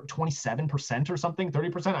like 27% or something,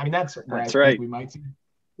 30%. I mean, that's right. We might see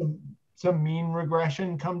some mean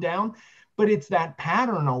regression come down, but it's that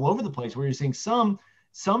pattern all over the place where you're seeing some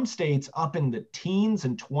states up in the teens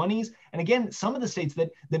and 20s. And again, some of the states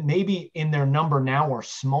that maybe in their number now are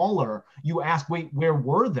smaller, you ask, wait, where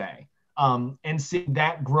were they? And see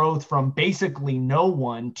that growth from basically no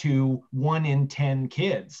one to 1 in 10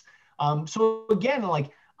 kids. So again,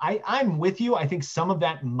 like I'm with you. I think some of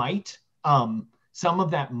that might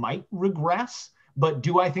regress, but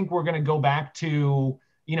do I think we're going to go back to,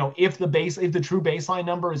 you know, if the true baseline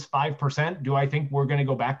number is 5%, do I think we're going to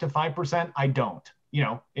go back to 5%? I don't. You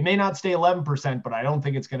know, it may not stay 11%, but I don't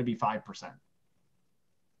think it's going to be 5%.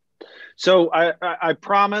 So I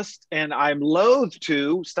promised, and I'm loath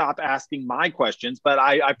to stop asking my questions, but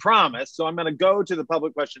I promised. So I'm going to go to the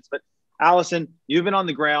public questions. But Allison, you've been on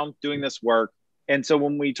the ground doing this work. And so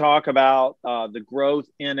when we talk about the growth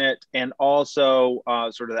in it and also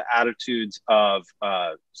sort of the attitudes of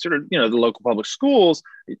sort of, you know, the local public schools,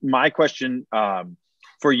 my question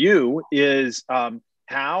for you is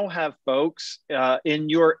how have folks in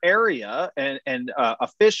your area and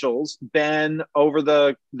officials been over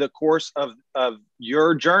the course of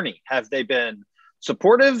your journey? Have they been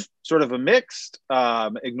supportive, sort of a mixed,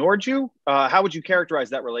 ignored you? How would you characterize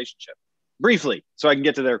that relationship? Briefly, so I can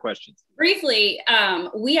get to their questions. Briefly,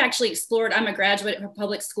 we actually explored, I'm a graduate of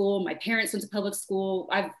public school. My parents went to public school.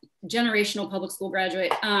 I'm generational public school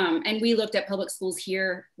graduate. And we looked at public schools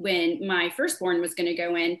here when my firstborn was going to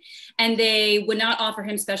go in, and they would not offer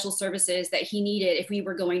him special services that he needed if we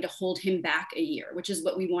were going to hold him back a year, which is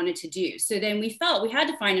what we wanted to do. So then we felt we had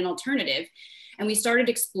to find an alternative. And we started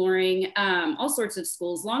exploring all sorts of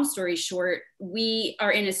schools. Long story short, we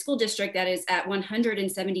are in a school district that is at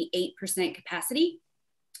 178% capacity.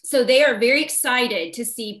 So they are very excited to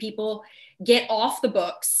see people get off the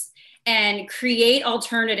books and create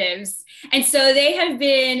alternatives. And so they have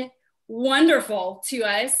been wonderful to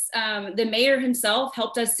us. The mayor himself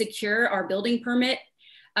helped us secure our building permit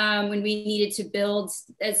when we needed to build.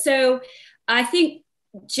 So I think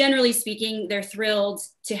generally speaking, they're thrilled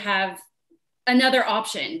to have another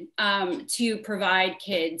option to provide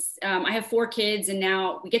kids. I have 4 kids and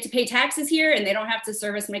now we get to pay taxes here and they don't have to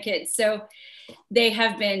service my kids. So they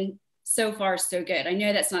have been so far so good. I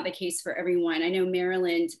know that's not the case for everyone. I know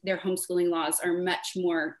Maryland, their homeschooling laws are much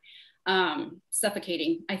more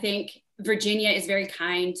suffocating. I think Virginia is very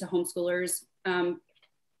kind to homeschoolers.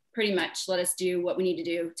 pretty much let us do what we need to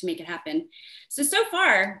do to make it happen. So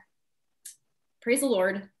far, praise the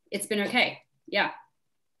Lord, it's been okay. Yeah.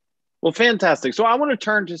 Well, fantastic. So I want to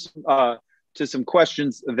turn to some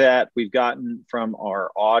questions that we've gotten from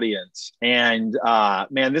our audience. And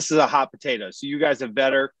man, this is a hot potato. So you guys have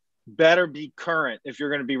better be current if you're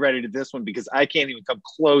going to be ready to this one, because I can't even come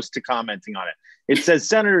close to commenting on it. It says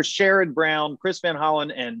Senators Sherrod Brown, Chris Van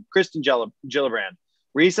Hollen, and Kristen Gillibrand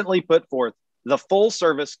recently put forth the Full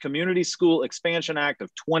Service Community School Expansion Act of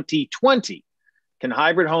 2020. Can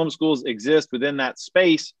hybrid homeschools exist within that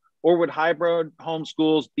space, or would hybrid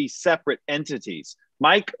homeschools be separate entities?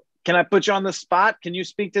 Mike, can I put you on the spot? Can you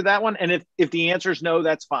speak to that one? And if the answer is no,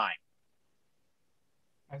 that's fine.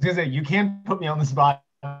 I was going to say, you can't put me on the spot.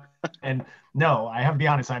 And no, I have to be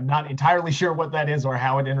honest, I'm not entirely sure what that is or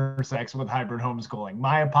how it intersects with hybrid homeschooling.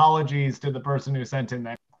 My apologies to the person who sent in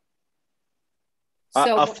that.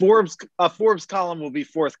 So, a Forbes column will be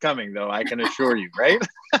forthcoming, though, I can assure you, right?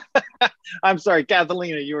 I'm sorry,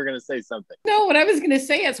 Kathaleena, you were going to say something. No, what I was going to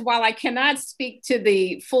say is, while I cannot speak to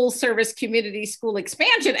the Full Service Community School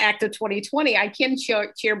Expansion Act of 2020, I can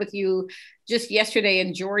share with you just yesterday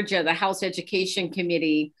in Georgia, the House Education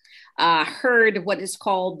Committee heard what is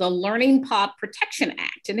called the Learning Pod Protection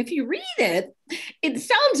Act. And if you read it, it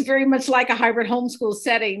sounds very much like a hybrid homeschool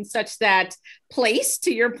setting, such that place,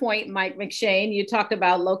 to your point, Mike McShane, you talked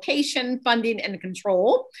about location, funding, and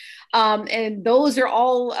control. And those are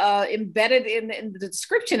all embedded in the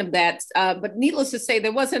description of that. But needless to say,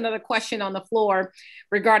 there was another question on the floor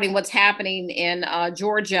regarding what's happening in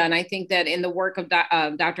Georgia. And I think that in the work of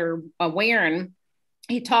Dr. Warren,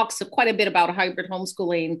 he talks quite a bit about hybrid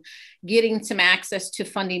homeschooling, getting some access to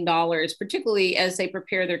funding dollars, particularly as they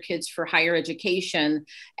prepare their kids for higher education.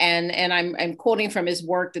 And I'm quoting from his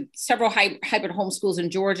work that several hybrid homeschools in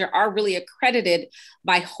Georgia are really accredited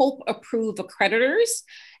by Hope Approved accreditors.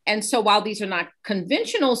 And so while these are not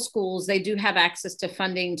conventional schools, they do have access to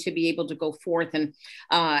funding to be able to go forth and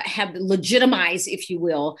have legitimize, if you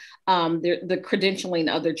will, the credentialing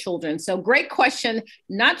of their children. So great question.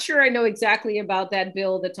 Not sure I know exactly about that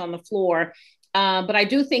bill that's on the floor. But I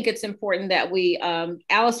do think it's important that we,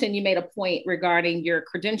 Allison, you made a point regarding your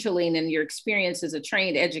credentialing and your experience as a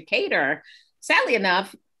trained educator. Sadly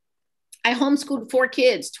enough, I homeschooled 4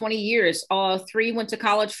 kids, 20 years. 3 went to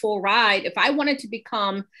college full ride. If I wanted to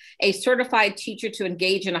become a certified teacher to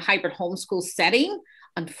engage in a hybrid homeschool setting,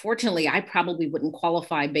 unfortunately, I probably wouldn't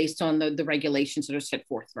qualify based on the regulations that are set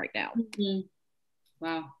forth right now. Mm-hmm.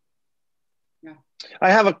 Wow. Yeah.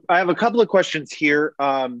 I have a couple of questions here.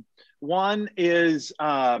 One is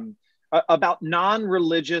about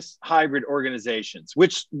non-religious hybrid organizations,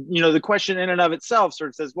 which, you know, the question in and of itself sort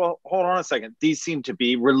of says, well, hold on a second. These seem to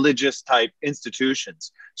be religious type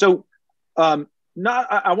institutions. So I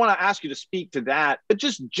want to ask you to speak to that, but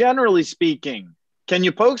just generally speaking, can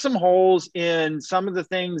you poke some holes in some of the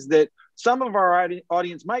things that some of our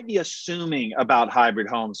audience might be assuming about hybrid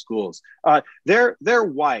homeschools? They're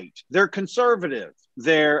white, they're conservative,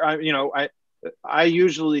 I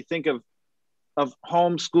usually think of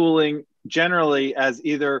homeschooling generally as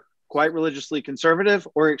either quite religiously conservative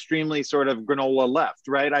or extremely sort of granola left,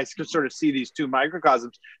 right? I sort of see these two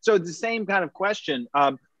microcosms. So it's the same kind of question.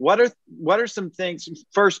 What are some things,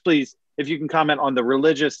 first, please, if you can comment on the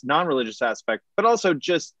religious, non-religious aspect, but also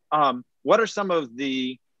just what are some of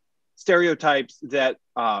the stereotypes that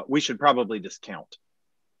we should probably discount?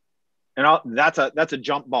 And that's a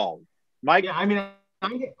jump ball. Mike? Yeah, I mean,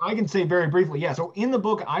 I can say very briefly, yeah. So in the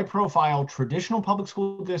book, I profile traditional public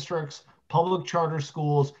school districts, public charter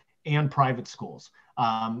schools, and private schools.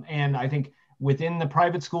 And I think within the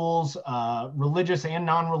private schools, religious and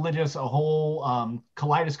non-religious, a whole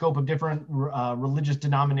kaleidoscope of different religious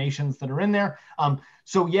denominations that are in there.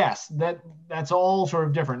 So yes, that's all sort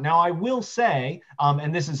of different. Now I will say,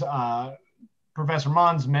 and this is Professor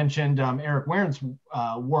Monds mentioned Eric Warren's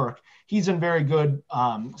work. He's done very good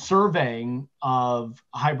surveying of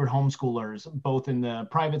hybrid homeschoolers, both in the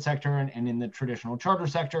private sector and in the traditional charter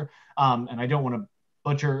sector. And I don't want to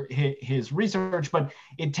butcher his research, but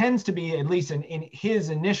it tends to be, at least in his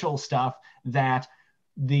initial stuff, that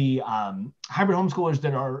the hybrid homeschoolers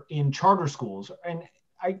that are in charter schools, and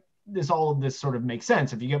all of this sort of makes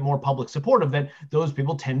sense. If you get more public support of that, those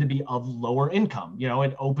people tend to be of lower income. You know,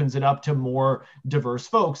 it opens it up to more diverse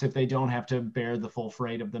folks if they don't have to bear the full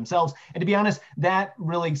freight of themselves. And to be honest, that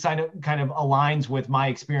really kind of aligns with my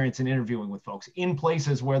experience in interviewing with folks. In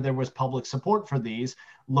places where there was public support for these,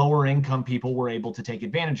 lower income people were able to take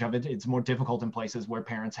advantage of it. It's more difficult in places where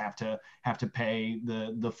parents have to pay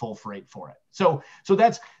the full freight for it. So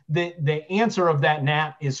that's the answer of that,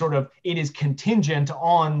 Nat, is sort of, it is contingent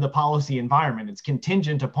on the policy environment. It's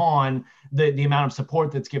contingent upon the amount of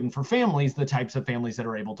support that's given for families, the types of families that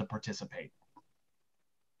are able to participate.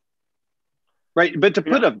 Right, but to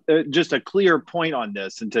put just a clear point on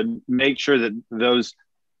this and to make sure that those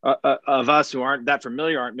of us who aren't that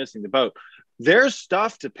familiar aren't missing the boat, there's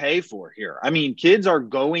stuff to pay for here. I mean, kids are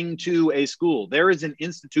going to a school. There is an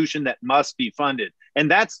institution that must be funded. And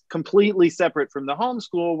that's completely separate from the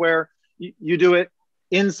homeschool where you do it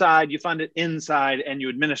inside, you fund it inside, and you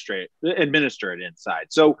administer it inside.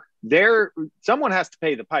 So someone has to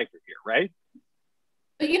pay the piper here, right?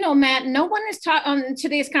 You know, Matt, no one is taught on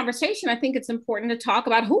today's conversation. I think it's important to talk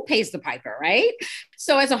about who pays the piper, right?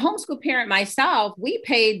 So as a homeschool parent myself, we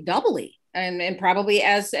paid doubly. And probably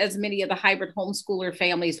as many of the hybrid homeschooler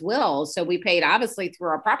families will. So we paid obviously through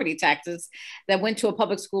our property taxes that went to a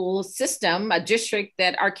public school system, a district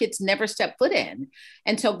that our kids never stepped foot in.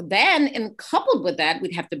 And so then, and coupled with that,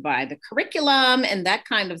 we'd have to buy the curriculum and that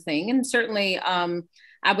kind of thing. And certainly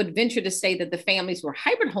I would venture to say that the families who are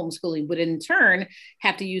hybrid homeschooling would in turn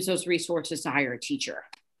have to use those resources to hire a teacher.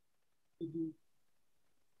 Mm-hmm.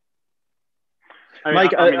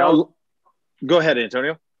 Mike, go ahead,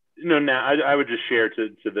 Antonio. No, now I would just share to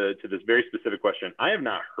this very specific question. I have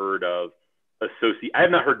not heard of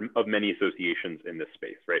many associations in this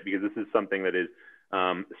space, right? Because this is something that is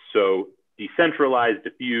so decentralized,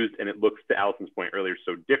 diffused, and it looks, to Allison's point earlier,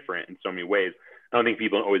 so different in so many ways. I don't think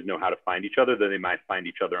people always know how to find each other, though they might find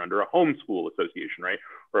each other under a homeschool association, right?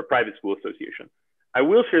 Or a private school association. I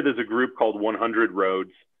will share there's a group called 100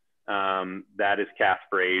 Roads. That is Kath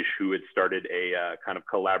Parés, who had started a kind of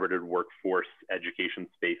collaborative workforce education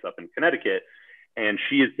space up in Connecticut. And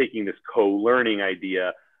she is taking this co-learning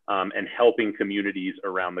idea and helping communities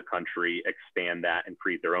around the country expand that and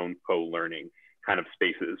create their own co-learning kind of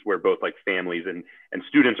spaces where both like families and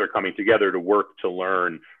students are coming together to work, to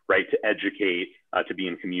learn, right, to educate, to be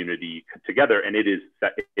in community together. And it is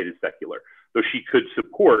secular. So she could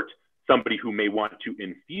support somebody who may want to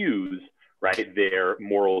infuse, right, their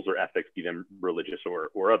morals or ethics, be them religious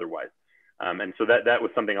or otherwise. And so that was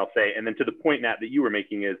something I'll say. And then to the point, Nat, that you were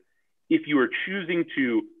making is, if you are choosing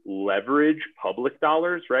to leverage public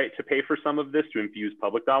dollars, right, to pay for some of this, to infuse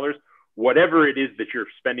public dollars, whatever it is that you're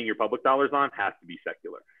spending your public dollars on has to be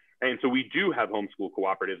secular. And so we do have homeschool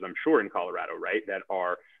cooperatives, I'm sure, in Colorado, right, that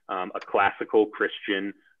are a classical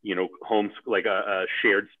Christian, like a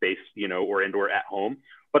shared space, or at home,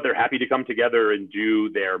 but they're happy to come together and do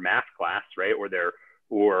their math class, right,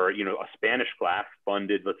 or a Spanish class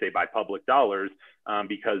funded, let's say, by public dollars,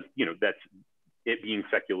 because that's it being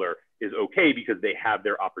secular is okay because they have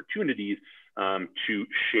their opportunities to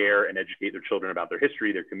share and educate their children about their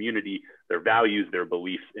history, their community, their values, their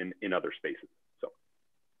beliefs in other spaces. So,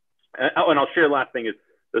 and I'll share the last thing is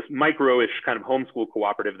this micro-ish kind of homeschool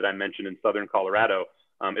cooperative that I mentioned in Southern Colorado.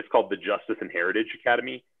 It's called the Justice and Heritage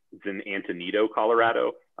Academy. It's in Antonio,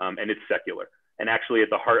 Colorado, and it's secular. And actually at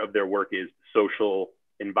the heart of their work is social,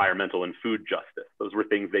 environmental, and food justice. Those were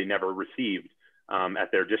things they never received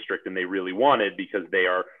at their district, and they really wanted because they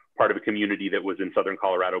are part of a community that was in Southern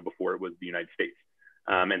Colorado before it was the United States.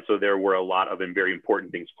 And so there were a lot of very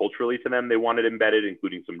important things culturally to them they wanted embedded,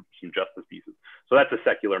 including some justice pieces. So that's a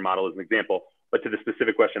secular model as an example. But to the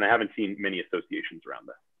specific question, I haven't seen many associations around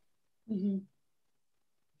that. Mm-hmm.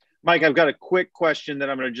 Mike, I've got a quick question that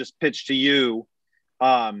I'm going to just pitch to you.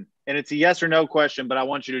 And it's a yes or no question, but I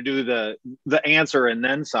want you to do the answer and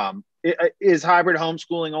then some. Is hybrid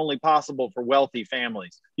homeschooling only possible for wealthy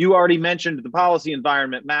families? You already mentioned the policy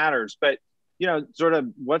environment matters, but sort of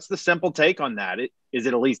what's the simple take on that? Is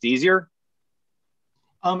it at least easier?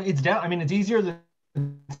 It's easier than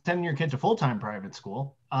sending your kid to full-time private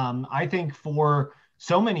school. I think for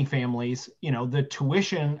so many families, the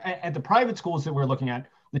tuition at the private schools that we're looking at,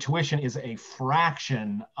 the tuition is a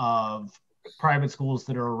fraction of private schools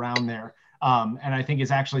that are around there. And I think is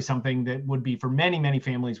actually something that would be, for many, many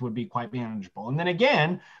families, would be quite manageable. And then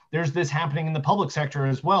again, there's this happening in the public sector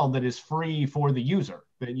as well that is free for the user,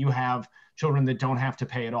 that you have children that don't have to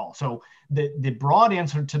pay at all. So the broad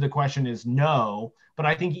answer to the question is no, but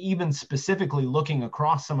I think even specifically looking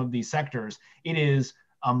across some of these sectors, it is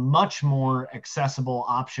a much more accessible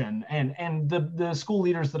option. And the school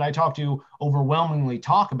leaders that I talk to overwhelmingly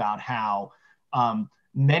talk about how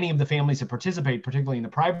many of the families that participate, particularly in the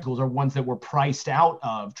private schools, are ones that were priced out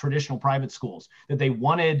of traditional private schools, that they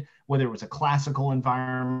wanted, whether it was a classical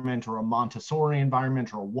environment or a Montessori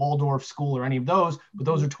environment or a Waldorf school or any of those, but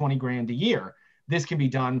those are 20 grand a year. This can be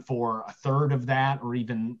done for a third of that or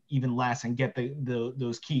even less and get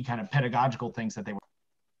those key kind of pedagogical things that they were.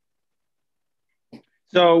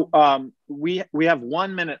 So we have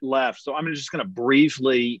 1 minute left. So I'm just going to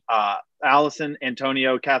briefly, Allison,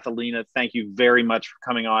 Antonio, Kathaleena, thank you very much for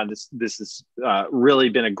coming on. This has really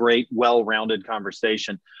been a great, well-rounded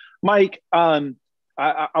conversation. Mike, I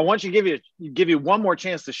want you to give you one more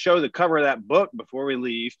chance to show the cover of that book before we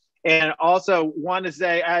leave, and also want to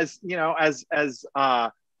say, as you know, as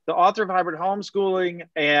the author of Hybrid Homeschooling,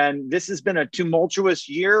 and this has been a tumultuous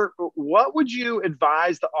year, what would you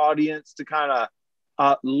advise the audience to kind of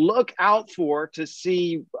look out for to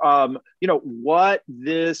see, what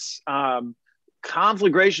this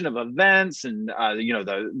conflagration of events and,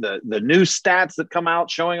 the new stats that come out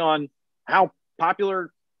showing on how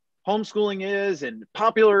popular homeschooling is and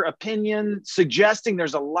popular opinion suggesting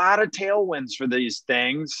there's a lot of tailwinds for these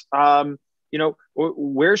things.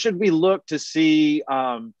 Where should we look to see,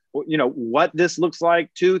 what this looks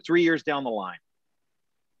like 2-3 years down the line?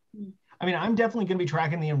 I mean, I'm definitely going to be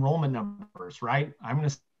tracking the enrollment numbers, right? I'm going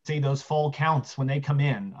to see those fall counts when they come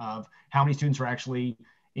in of how many students are actually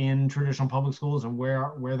in traditional public schools and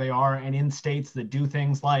where they are, and in states that do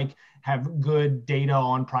things like have good data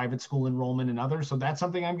on private school enrollment and others. So that's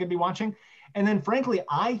something I'm going to be watching. And then frankly,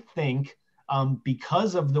 I think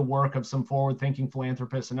because of the work of some forward-thinking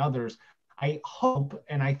philanthropists and others, I hope,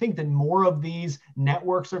 and I think that more of these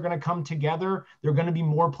networks are going to come together. There are going to be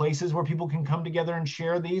more places where people can come together and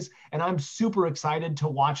share these. And I'm super excited to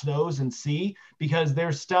watch those and see, because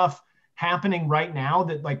there's stuff happening right now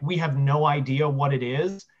that like we have no idea what it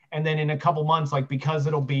is. And then in a couple months, like because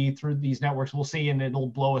it'll be through these networks, we'll see, and it'll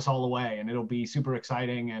blow us all away and it'll be super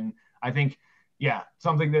exciting. And I think, yeah,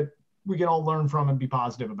 something that we can all learn from and be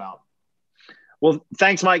positive about. Well,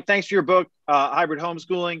 thanks, Mike. Thanks for your book, Hybrid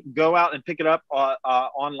Homeschooling. Go out and pick it up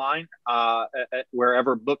online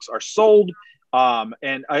wherever books are sold.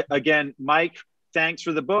 Again, Mike, thanks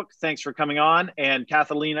for the book. Thanks for coming on. And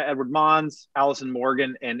Kathaleena Edward Monds, Allison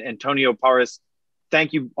Morgan, and Antonio Parés,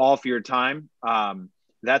 thank you all for your time.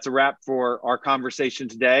 That's a wrap for our conversation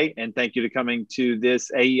today. And thank you for coming to this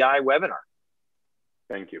AEI webinar.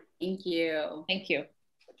 Thank you. Thank you. Thank you.